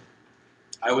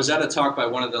 I was at a talk by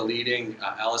one of the leading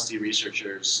LSD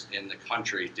researchers in the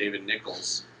country, David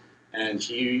Nichols, and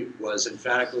he was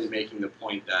emphatically making the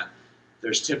point that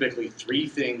there's typically 3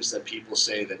 things that people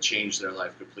say that change their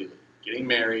life completely: getting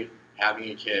married,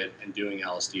 having a kid, and doing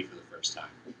LSD for the first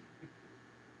time.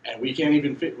 And we can't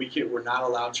even fit, we're not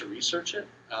allowed to research it.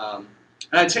 And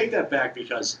I take that back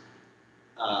because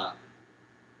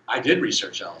I did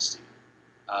research LSD.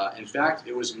 In fact,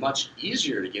 it was much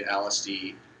easier to get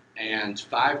LSD and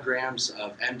 5 grams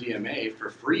of MDMA for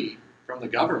free from the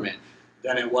government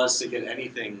than it was to get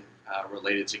anything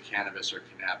related to cannabis or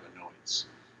cannabinoids.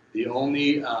 The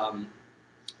only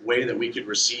way that we could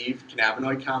receive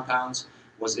cannabinoid compounds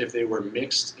was if they were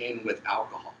mixed in with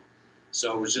alcohol.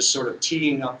 So it was just sort of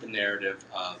teeing up the narrative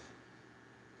of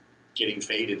getting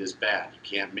faded is bad. You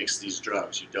can't mix these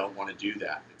drugs. You don't want to do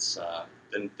that. It's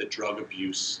the drug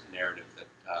abuse narrative that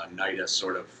NIDA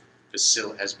sort of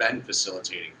has been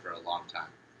facilitating for a long time.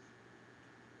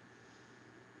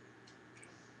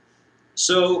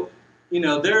 So,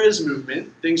 there is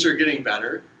movement. Things are getting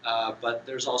better, but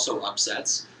there's also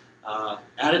upsets.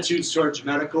 Attitudes towards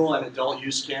medical and adult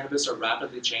use cannabis are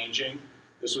rapidly changing.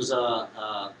 This was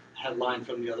a headline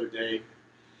from the other day.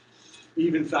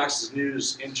 Even Fox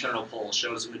News internal poll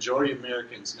shows a majority of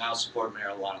Americans now support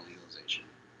marijuana legalization.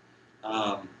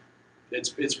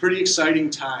 It's pretty exciting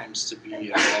times to be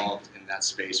involved in that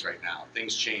space right now.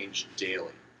 Things change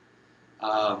daily.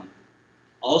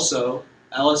 Also,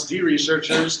 LSD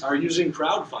researchers are using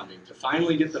crowdfunding to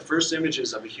finally get the first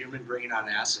images of a human brain on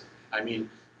acid. I mean,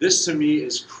 this to me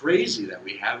is crazy that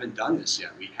we haven't done this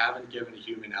yet. We haven't given a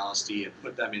human LSD and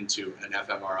put them into an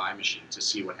fMRI machine to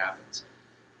see what happens.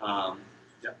 I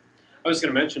was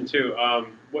going to mention too.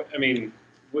 What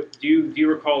do you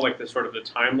recall like the sort of the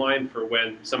timeline for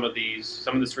when some of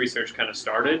this research kind of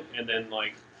started, and then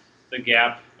like the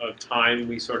gap of time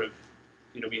we sort of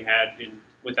we had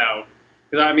without,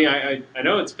 because I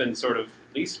know it's been sort of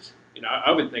at least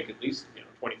I would think at least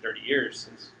 20, 30 years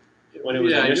since when it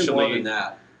was initially. Even more than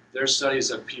that. There's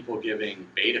studies of people giving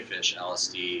beta fish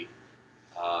LSD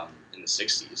in the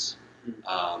 60s,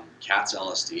 cats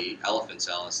LSD, elephants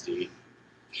LSD.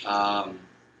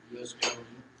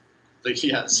 The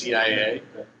CIA.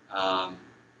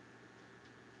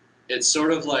 It's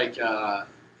sort of like,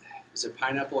 is it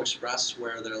Pineapple Express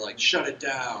where they're like, shut it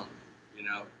down, and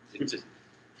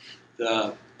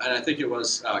I think it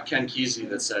was Ken Kesey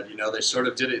that said, they sort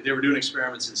of did it. They were doing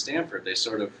experiments in Stanford. They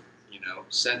sort of,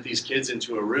 sent these kids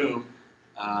into a room,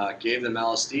 gave them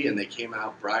LSD, and they came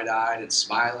out bright-eyed and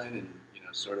smiling, and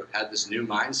sort of had this new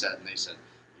mindset. And they said,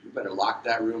 "You better lock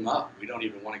that room up. We don't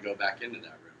even want to go back into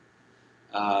that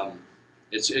room."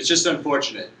 It's just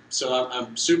unfortunate. So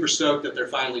I'm super stoked that they're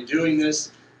finally doing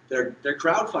this. They're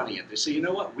crowdfunding it. They say, you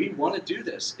know what, we want to do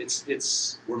this.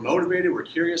 We're motivated, we're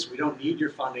curious, we don't need your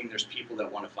funding. There's people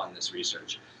that want to fund this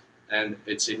research. And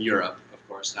it's in Europe, of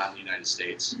course, not in the United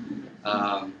States.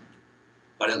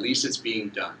 But at least it's being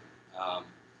done.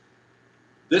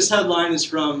 This headline is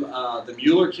from the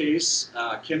Mueller case.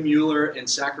 Kim Mueller in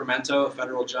Sacramento, a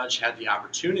federal judge, had the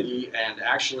opportunity and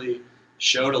actually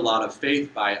showed a lot of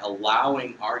faith by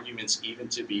allowing arguments even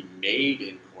to be made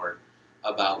in court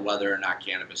about whether or not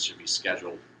cannabis should be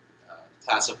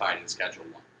classified in Schedule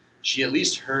 1. She at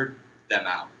least heard them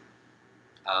out.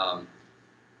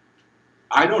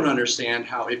 I don't understand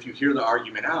how, if you hear the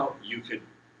argument out, you could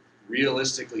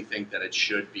realistically think that it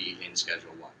should be in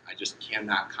Schedule 1. I just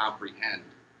cannot comprehend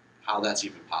how that's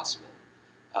even possible.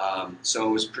 So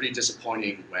it was pretty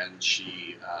disappointing when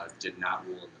she did not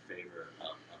rule in the favor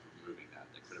of removing that.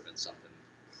 That could have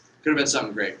been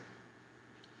something great.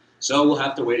 So we'll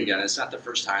have to wait again. It's not the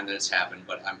first time that it's happened,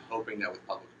 but I'm hoping that with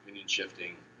public opinion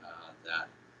shifting, that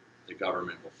the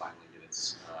government will finally get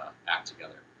its act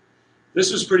together.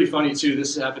 This was pretty funny too.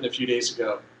 This happened a few days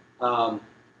ago.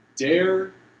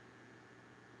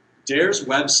 Dare's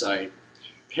website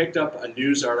picked up a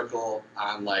news article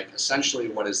on essentially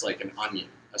what is like an Onion,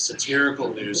 a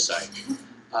satirical news site.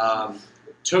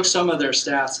 Took some of their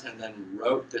stats and then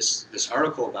wrote this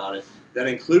article about it that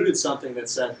included something that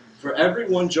said, for every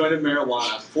one joint of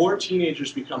marijuana, 4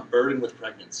 teenagers become burdened with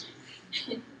pregnancy.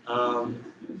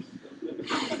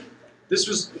 This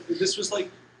was like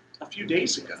a few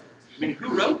days ago. I mean,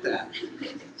 who wrote that?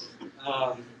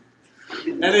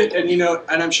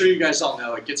 And I'm sure you guys all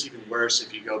know it gets even worse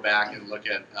if you go back and look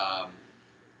at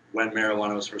when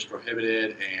marijuana was first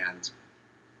prohibited and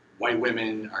white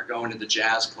women are going to the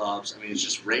jazz clubs. I mean, it's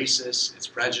just racist, it's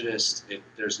prejudiced,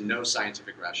 there's no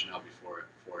scientific rationale for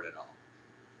it at all.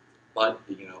 But,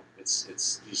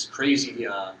 It's these crazy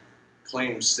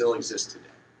claims still exist today.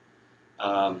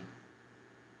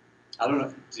 I don't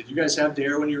know. Did you guys have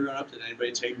DARE when you were growing up? Did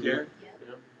anybody take DARE?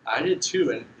 Yeah. I did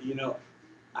too, and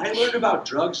I learned about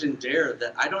drugs in DARE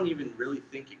that I don't even really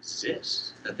think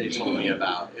exist. That they told me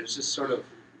about. It was just sort of,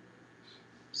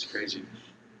 it's crazy.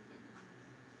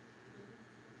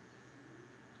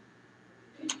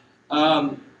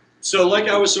 So like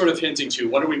I was sort of hinting to,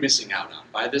 what are we missing out on?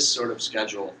 By this sort of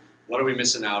schedule, what are we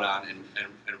missing out on, and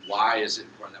why is it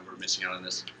important that we're missing out on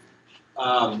this?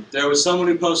 There was someone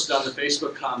who posted on the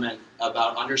Facebook comment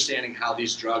about understanding how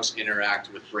these drugs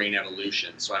interact with brain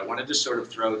evolution. So I wanted to sort of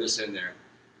throw this in there.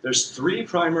 There's 3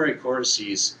 primary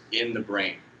cortices in the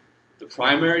brain. The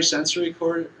primary sensory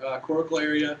cortical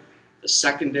area, the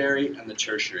secondary, and the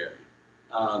tertiary.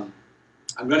 I'm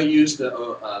going to use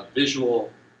the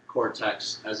visual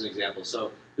cortex as an example.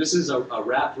 So this is a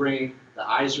rat brain. The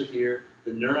eyes are here.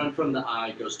 The neuron from the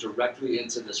eye goes directly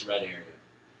into this red area.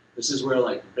 This is where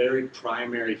like very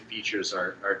primary features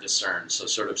are discerned. So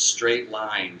sort of straight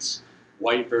lines,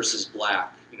 white versus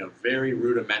black, very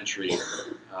rudimentary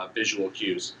visual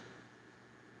cues.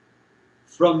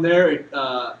 From there,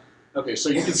 okay, so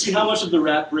you can see how much of the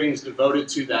rat brain is devoted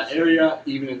to that area,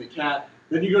 even in the cat.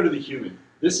 Then you go to the human.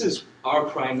 This is our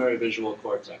primary visual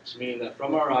cortex, meaning that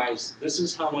from our eyes, this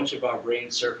is how much of our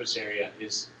brain surface area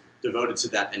is devoted to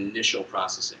that initial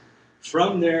processing.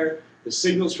 From there, the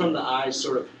signals from the eyes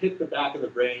sort of hit the back of the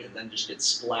brain and then just get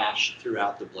splashed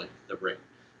throughout the brain.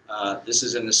 This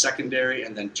is in the secondary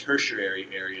and then tertiary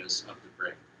areas of the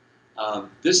brain.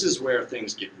 This is where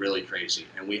things get really crazy,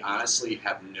 and we honestly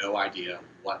have no idea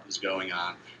what is going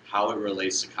on, how it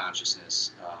relates to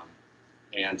consciousness,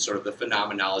 and sort of the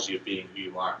phenomenology of being who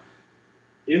you are.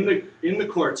 In the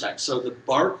cortex, so the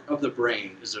bark of the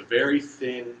brain is a very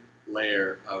thin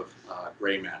layer of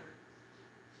gray matter.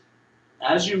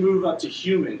 As you move up to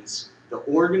humans, the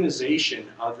organization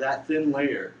of that thin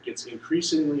layer gets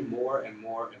increasingly more and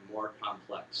more and more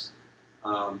complex.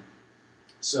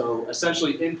 So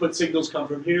essentially input signals come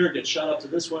from here, get shot up to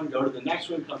this one, go to the next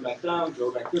one, come back down, go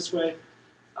back this way.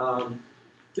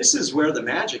 This is where the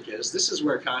magic is. This is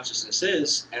where consciousness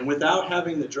is. And without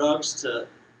having the drugs to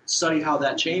study how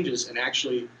that changes and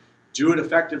actually do it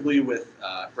effectively with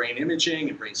brain imaging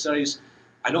and brain studies,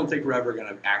 I don't think we're ever going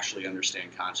to actually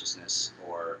understand consciousness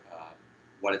or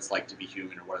what it's like to be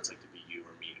human or what it's like to be you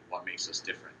or me, what makes us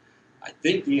different.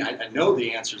 I know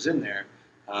the answer's in there,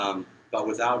 but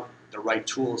without the right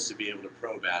tools to be able to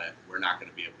probe at it, we're not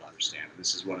going to be able to understand it.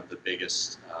 This is one of the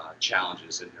biggest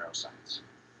challenges in neuroscience.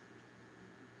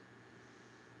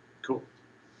 Cool.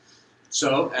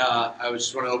 So I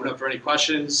just want to open up for any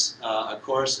questions. Of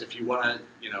course, if you want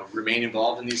to remain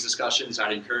involved in these discussions,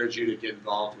 I'd encourage you to get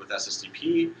involved with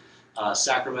SSDP.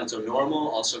 Sacramento Normal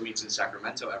also meets in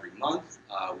Sacramento every month.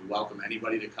 We welcome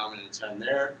anybody to come and attend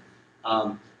there.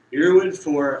 Earwood,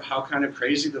 for how kind of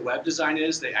crazy the web design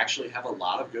is, they actually have a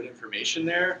lot of good information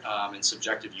there and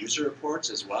subjective user reports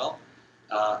as well.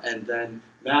 And then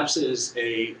MAPS is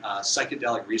a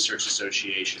psychedelic research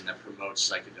association that promotes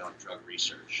psychedelic drug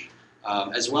research.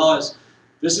 As well as,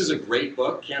 this is a great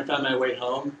book, Can't Find My Way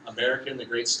Home, America in the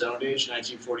Great Stone Age,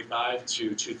 1945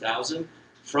 to 2000.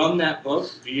 From that book,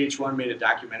 VH1 made a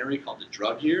documentary called The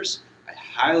Drug Years. I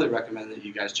highly recommend that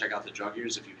you guys check out The Drug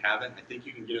Years if you haven't. I think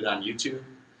you can get it on YouTube.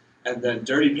 And then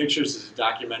Dirty Pictures is a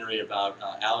documentary about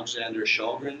Alexander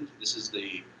Shulgin. This is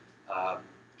the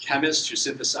chemist who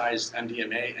synthesized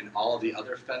MDMA and all of the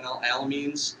other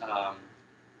phenylalanines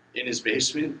in his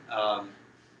basement.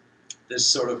 This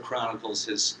sort of chronicles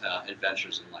his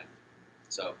adventures in life.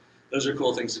 So those are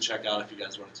cool things to check out if you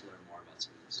guys wanted to learn more about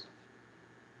some of this stuff.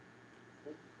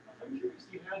 I'm curious,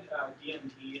 you had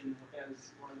DMT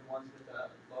as one of the ones with a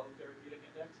low therapeutic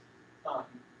index.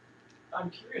 I'm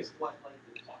curious what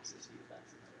the toxicity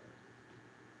effects of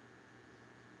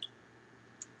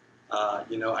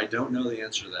that are. I don't know the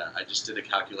answer to that. I just did a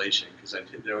calculation because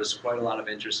there was quite a lot of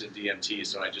interest in DMT,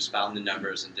 so I just found the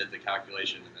numbers and did the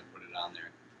calculation and then put it on there.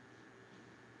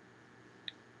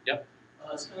 Yep.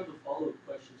 It's kind of a follow-up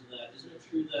question to that. Isn't it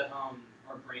true that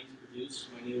our brains produce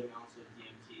minute amounts of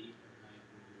DMT every night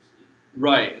when we go to sleep?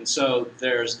 Right, and so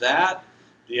there's that,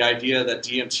 the idea that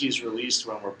DMT is released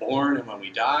when we're born and when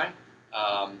we die.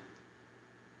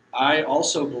 I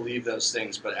also believe those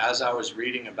things, but as I was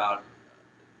reading about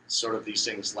sort of these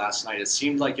things last night, it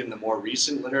seemed like in the more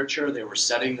recent literature they were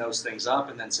setting those things up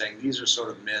and then saying these are sort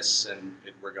of myths and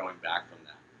we're going back from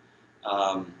that.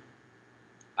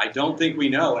 I don't think we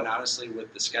know, and honestly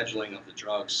with the scheduling of the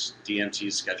drugs, DMT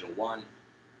is Schedule 1,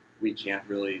 we can't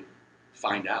really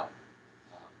find out.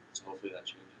 So hopefully that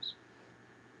changes.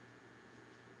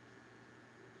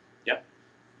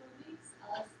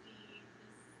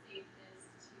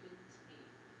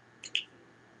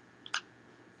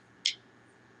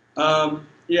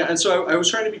 Yeah, and so I was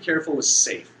trying to be careful with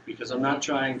safe because I'm not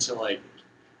trying to like,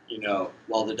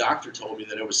 well, the doctor told me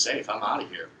that it was safe. I'm out of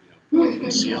here.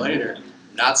 See you later.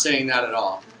 Not saying that at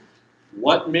all.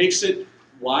 What makes it,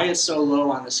 why it's so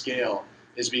low on the scale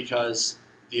is because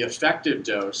the effective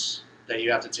dose that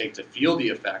you have to take to feel the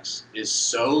effects is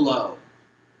so low,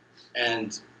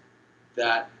 and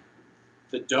that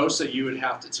the dose that you would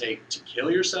have to take to kill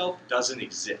yourself doesn't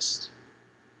exist.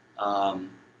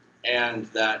 And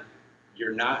that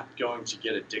you're not going to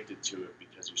get addicted to it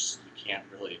because you can't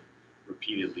really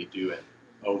repeatedly do it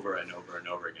over and over and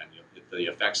over again. The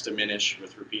effects diminish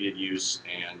with repeated use,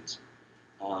 and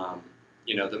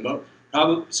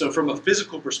so from a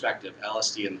physical perspective,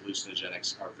 LSD and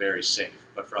hallucinogenics are very safe.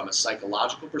 But from a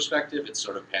psychological perspective, it's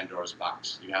sort of Pandora's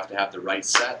box. You have to have the right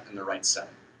set and the right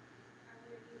setting. Are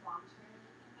there any long-term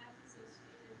effects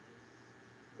associated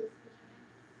with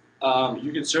hallucinogenics?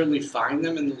 You can certainly find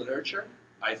them in the literature.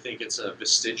 I think it's a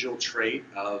vestigial trait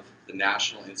of the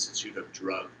National Institute of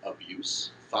Drug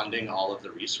Abuse funding all of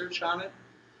the research on it.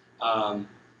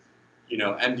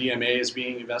 MDMA is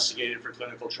being investigated for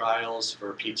clinical trials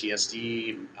for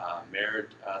PTSD,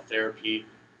 MERD therapy.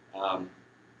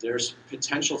 There's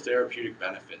potential therapeutic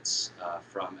benefits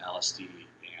from LSD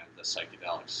and the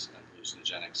psychedelics and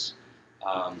hallucinogenics.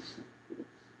 I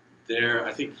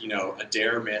think, a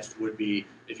dare myth would be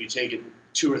if you take it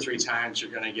 2 or 3 times,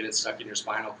 you're going to get it stuck in your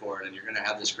spinal cord and you're going to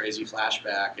have this crazy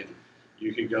flashback and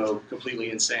you could go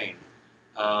completely insane.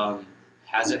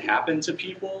 Has it happened to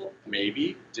people?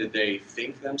 Maybe. Did they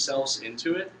think themselves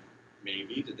into it?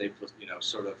 Maybe. Did they,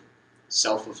 sort of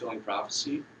self-fulfilling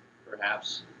prophecy?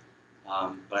 Perhaps.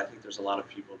 But I think there's a lot of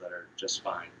people that are just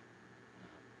fine.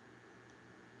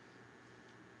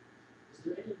 Is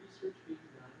there any research being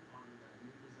done on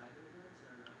new designer drugs that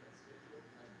are not that scheduled,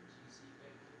 like 2C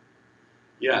maybe?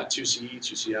 Yeah, 2CE,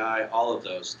 2CI, all of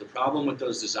those. The problem with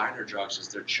those designer drugs is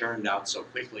they're churned out so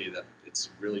quickly that it's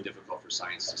really difficult for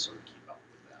science to sort of keep up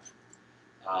with that.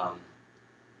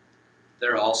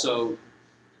 They're also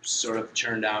sort of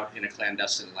churned out in a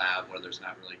clandestine lab where there's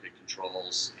not really good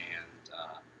controls, and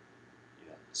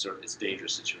it's a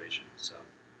dangerous situation. So.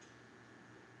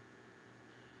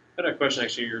 I had a question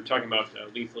actually. You were talking about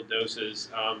lethal doses.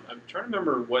 I'm trying to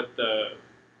remember do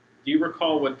you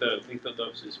recall what the lethal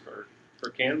dose is for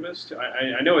cannabis?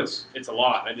 I know it's a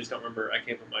lot. I just don't remember. I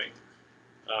can't put my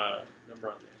number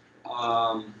on there.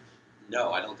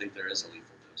 No, I don't think there is a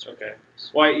lethal dose. Okay.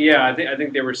 Well, yeah, I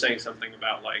think they were saying something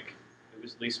about like it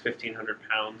was at least 1,500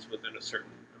 pounds within a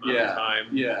certain amount of time.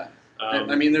 Yeah.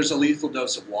 I mean, there's a lethal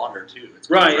dose of water too. It's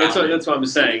right. That's what I'm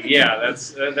saying. Yeah,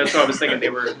 that's what I was thinking. They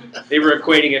were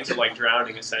equating it to like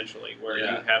drowning essentially, where you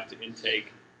have to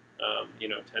intake,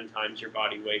 10 times your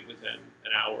body weight within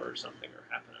an hour or something, or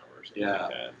half an hour or something like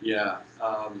that. Yeah.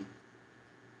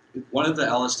 One of the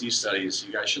LSD studies,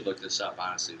 you guys should look this up.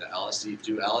 Honestly,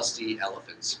 do LSD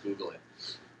elephants? Google it.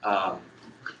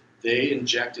 They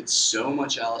injected so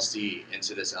much LSD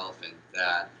into this elephant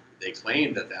that they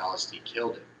claimed that the LSD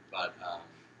killed it. But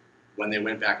when they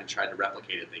went back and tried to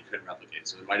replicate it, they couldn't replicate it.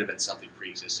 So there might have been something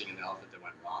pre-existing in the elephant that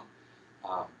went wrong.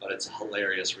 But it's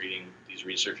hilarious reading these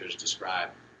researchers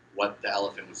describe what the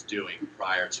elephant was doing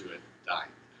prior to it dying.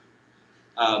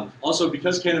 Also,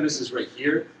 because cannabis is right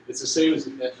here, it's the same as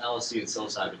LSD and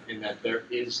psilocybin in that there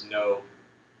is no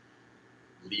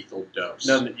lethal dose.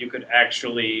 None that you could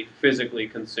actually physically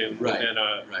consume within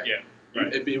a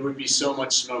Right. It would be so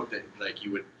much smoke that like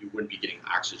you wouldn't be getting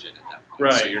oxygen at that point.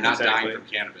 Right. So you're not exactly. dying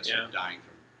from cannabis. You're dying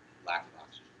from lack of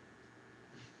oxygen.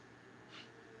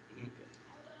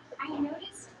 I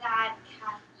noticed that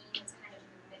caffeine is kind of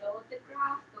in the middle of the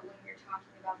graph, but when you're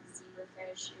talking about the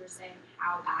zebrafish, you were saying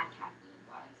how bad caffeine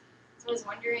was. So I was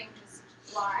wondering just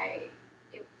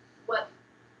what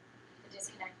the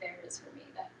disconnect there is for me,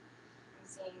 that I'm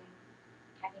seeing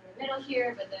caffeine in the middle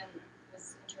here, but then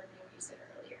was interpreting what you said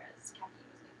earlier as caffeine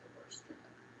was like the worst drug.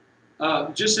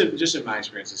 Just in my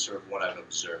experience, it's sort of what I've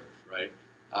observed, right?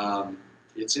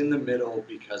 It's in the middle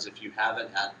because if you have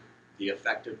it at the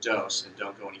effective dose and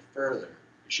don't go any further,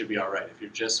 you should be all right. If you're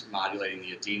just modulating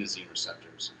the adenosine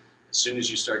receptors, as soon as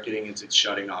you start getting into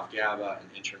shutting off GABA and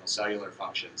internal cellular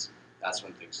functions, that's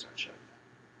when things start shutting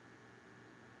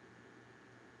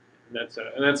down.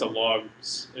 And that's a log,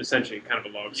 essentially kind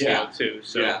of a log scale too.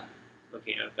 So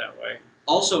looking at it that way.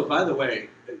 Also, by the way,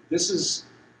 this is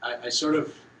I sort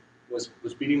of was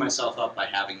beating myself up by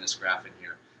having this graph in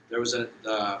here. There was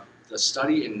the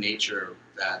study in Nature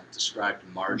that described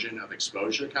margin of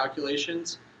exposure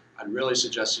calculations. I'd really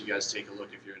suggest you guys take a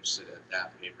look if you're interested at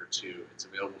that paper too. It's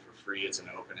available for free. It's an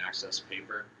open access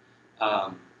paper.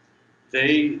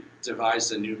 They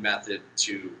devised a new method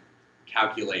to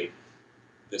calculate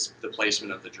the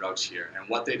placement of the drugs here. And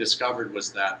what they discovered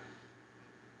was that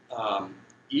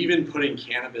even putting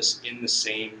cannabis in the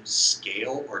same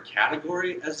scale or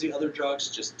category as the other drugs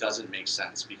just doesn't make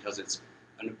sense, because it's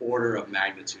an order of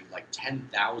magnitude, like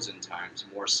 10,000 times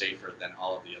more safer than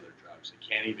all of the other drugs. It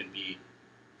can't even be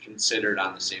considered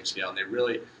on the same scale. And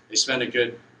they spend a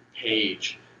good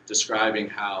page describing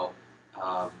how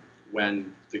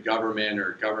when the government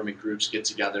or government groups get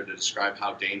together to describe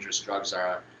how dangerous drugs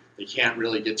are, they can't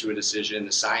really get to a decision.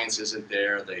 The science isn't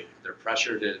there. They're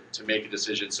pressured to make a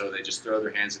decision, so they just throw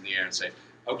their hands in the air and say,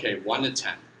 okay, 1 to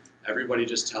 10. Everybody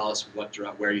just tell us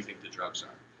where you think the drugs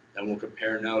are. Then we'll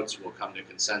compare notes, we'll come to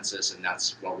consensus, and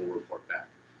that's what we'll report back.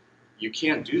 You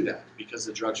can't do that because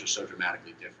the drugs are so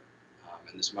dramatically different.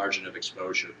 And this margin of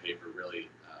exposure paper really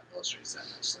illustrates that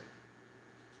nicely.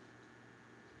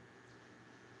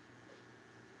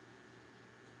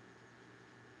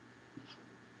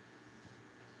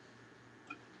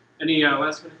 Any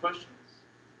last minute questions?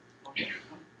 You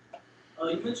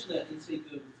mentioned that intake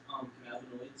of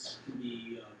cannabinoids can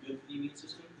be good for the immune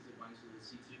system because it binds to the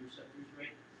C2 receptors,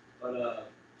 right? But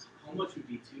how much would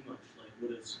be too much? Like,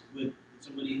 would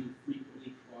somebody who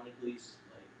frequently, chronically,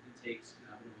 intakes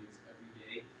cannabinoids every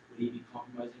day, would he be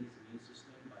compromising his immune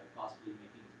system by possibly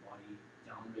making his body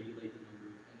downregulate the number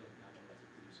of endocannabinoids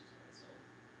it produces by itself?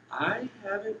 I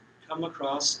haven't come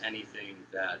across anything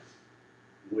that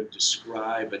would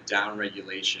describe a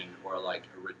downregulation or like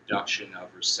a reduction of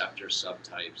receptor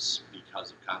subtypes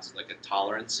because of like a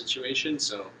tolerance situation.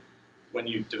 So when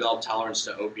you develop tolerance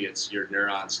to opiates, your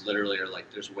neurons literally are like,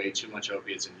 there's way too much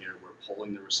opiates in here, we're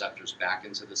pulling the receptors back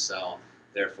into the cell,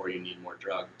 therefore you need more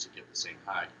drug to get the same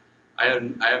high. I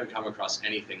haven't come across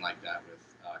anything like that with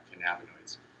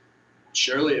cannabinoids.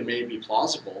 Surely it may be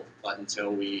plausible, but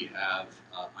until we have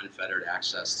unfettered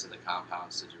access to the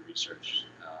compounds to do research,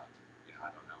 I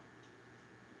don't know.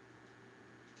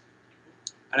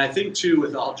 And I think too,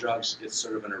 with all drugs, it's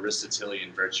sort of an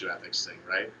Aristotelian virtue ethics thing,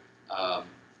 right?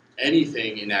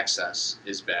 Anything in excess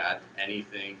is bad.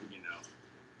 Anything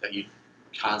that you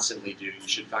constantly do, you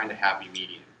should find a happy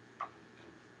medium and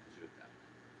do it that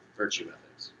way. Virtue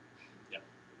ethics. Yep.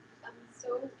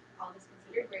 So, all this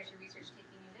considered, where's your research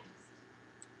taking you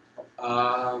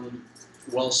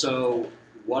next? Well, so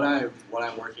what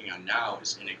I'm working on now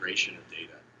is integration of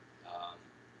data.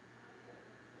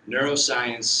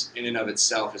 Neuroscience in and of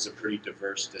itself is a pretty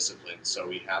diverse discipline. So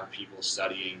we have people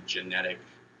studying genetic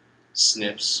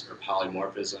SNPs or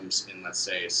polymorphisms in, let's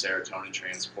say, a serotonin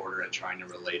transporter and trying to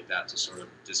relate that to sort of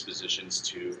dispositions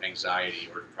to anxiety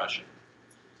or depression.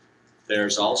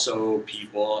 There's also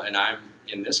people, and I'm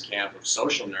in this camp of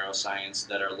social neuroscience,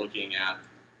 that are looking at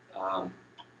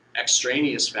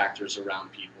extraneous factors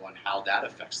around people and how that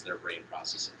affects their brain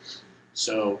processing.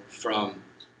 So from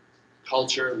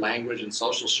culture, language, and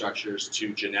social structures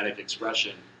to genetic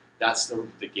expression, that's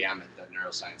the gamut that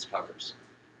neuroscience covers.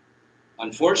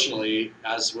 Unfortunately,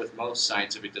 as with most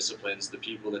scientific disciplines, the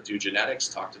people that do genetics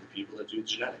talk to the people that do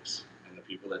genetics, and the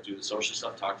people that do the social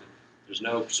stuff talk to, there's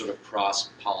no sort of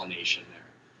cross-pollination there.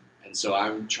 And so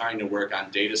I'm trying to work on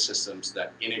data systems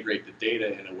that integrate the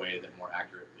data in a way that more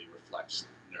accurately reflects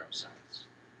neuroscience.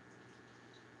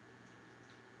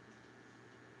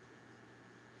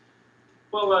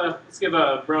 Well, let's give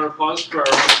a round of applause for our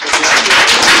guest.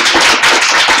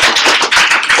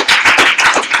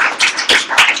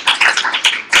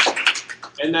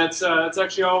 And that's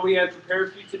actually all we had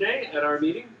prepared for you today at our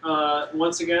meeting.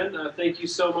 Once again, thank you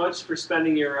so much for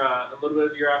spending a little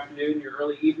bit of your afternoon, your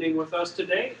early evening with us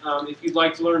today. If you'd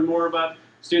like to learn more about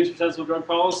students' potential drug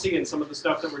policy and some of the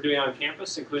stuff that we're doing on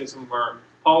campus, including some of our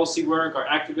policy work, our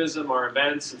activism, our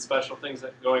events, and special things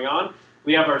that are going on,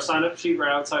 we have our sign-up sheet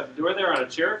right outside the door there on a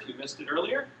chair. If you missed it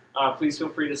earlier, please feel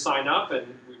free to sign up. And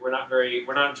we're not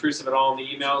intrusive at all in the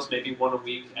emails. Maybe one a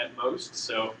week at most.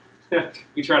 So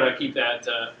we try to keep that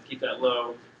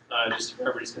low, just for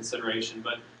everybody's consideration.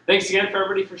 But thanks again for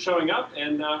everybody for showing up,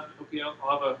 and hope you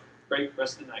all have a great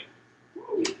rest of the night.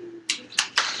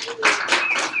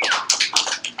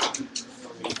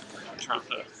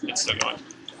 It's still going.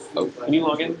 Oh, can you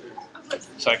log in?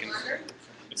 So I can.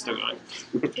 It's still going.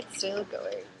 It's still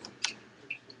going.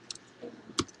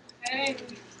 Hey,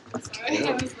 sorry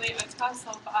I was late. I passed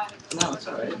all by. No, it's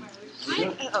all right.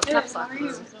 Oh, caps lock. How are you?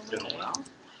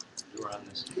 You were on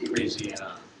this crazy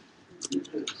There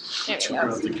we tour go.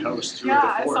 of the coast, tour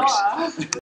Yeah, of the I forks. saw.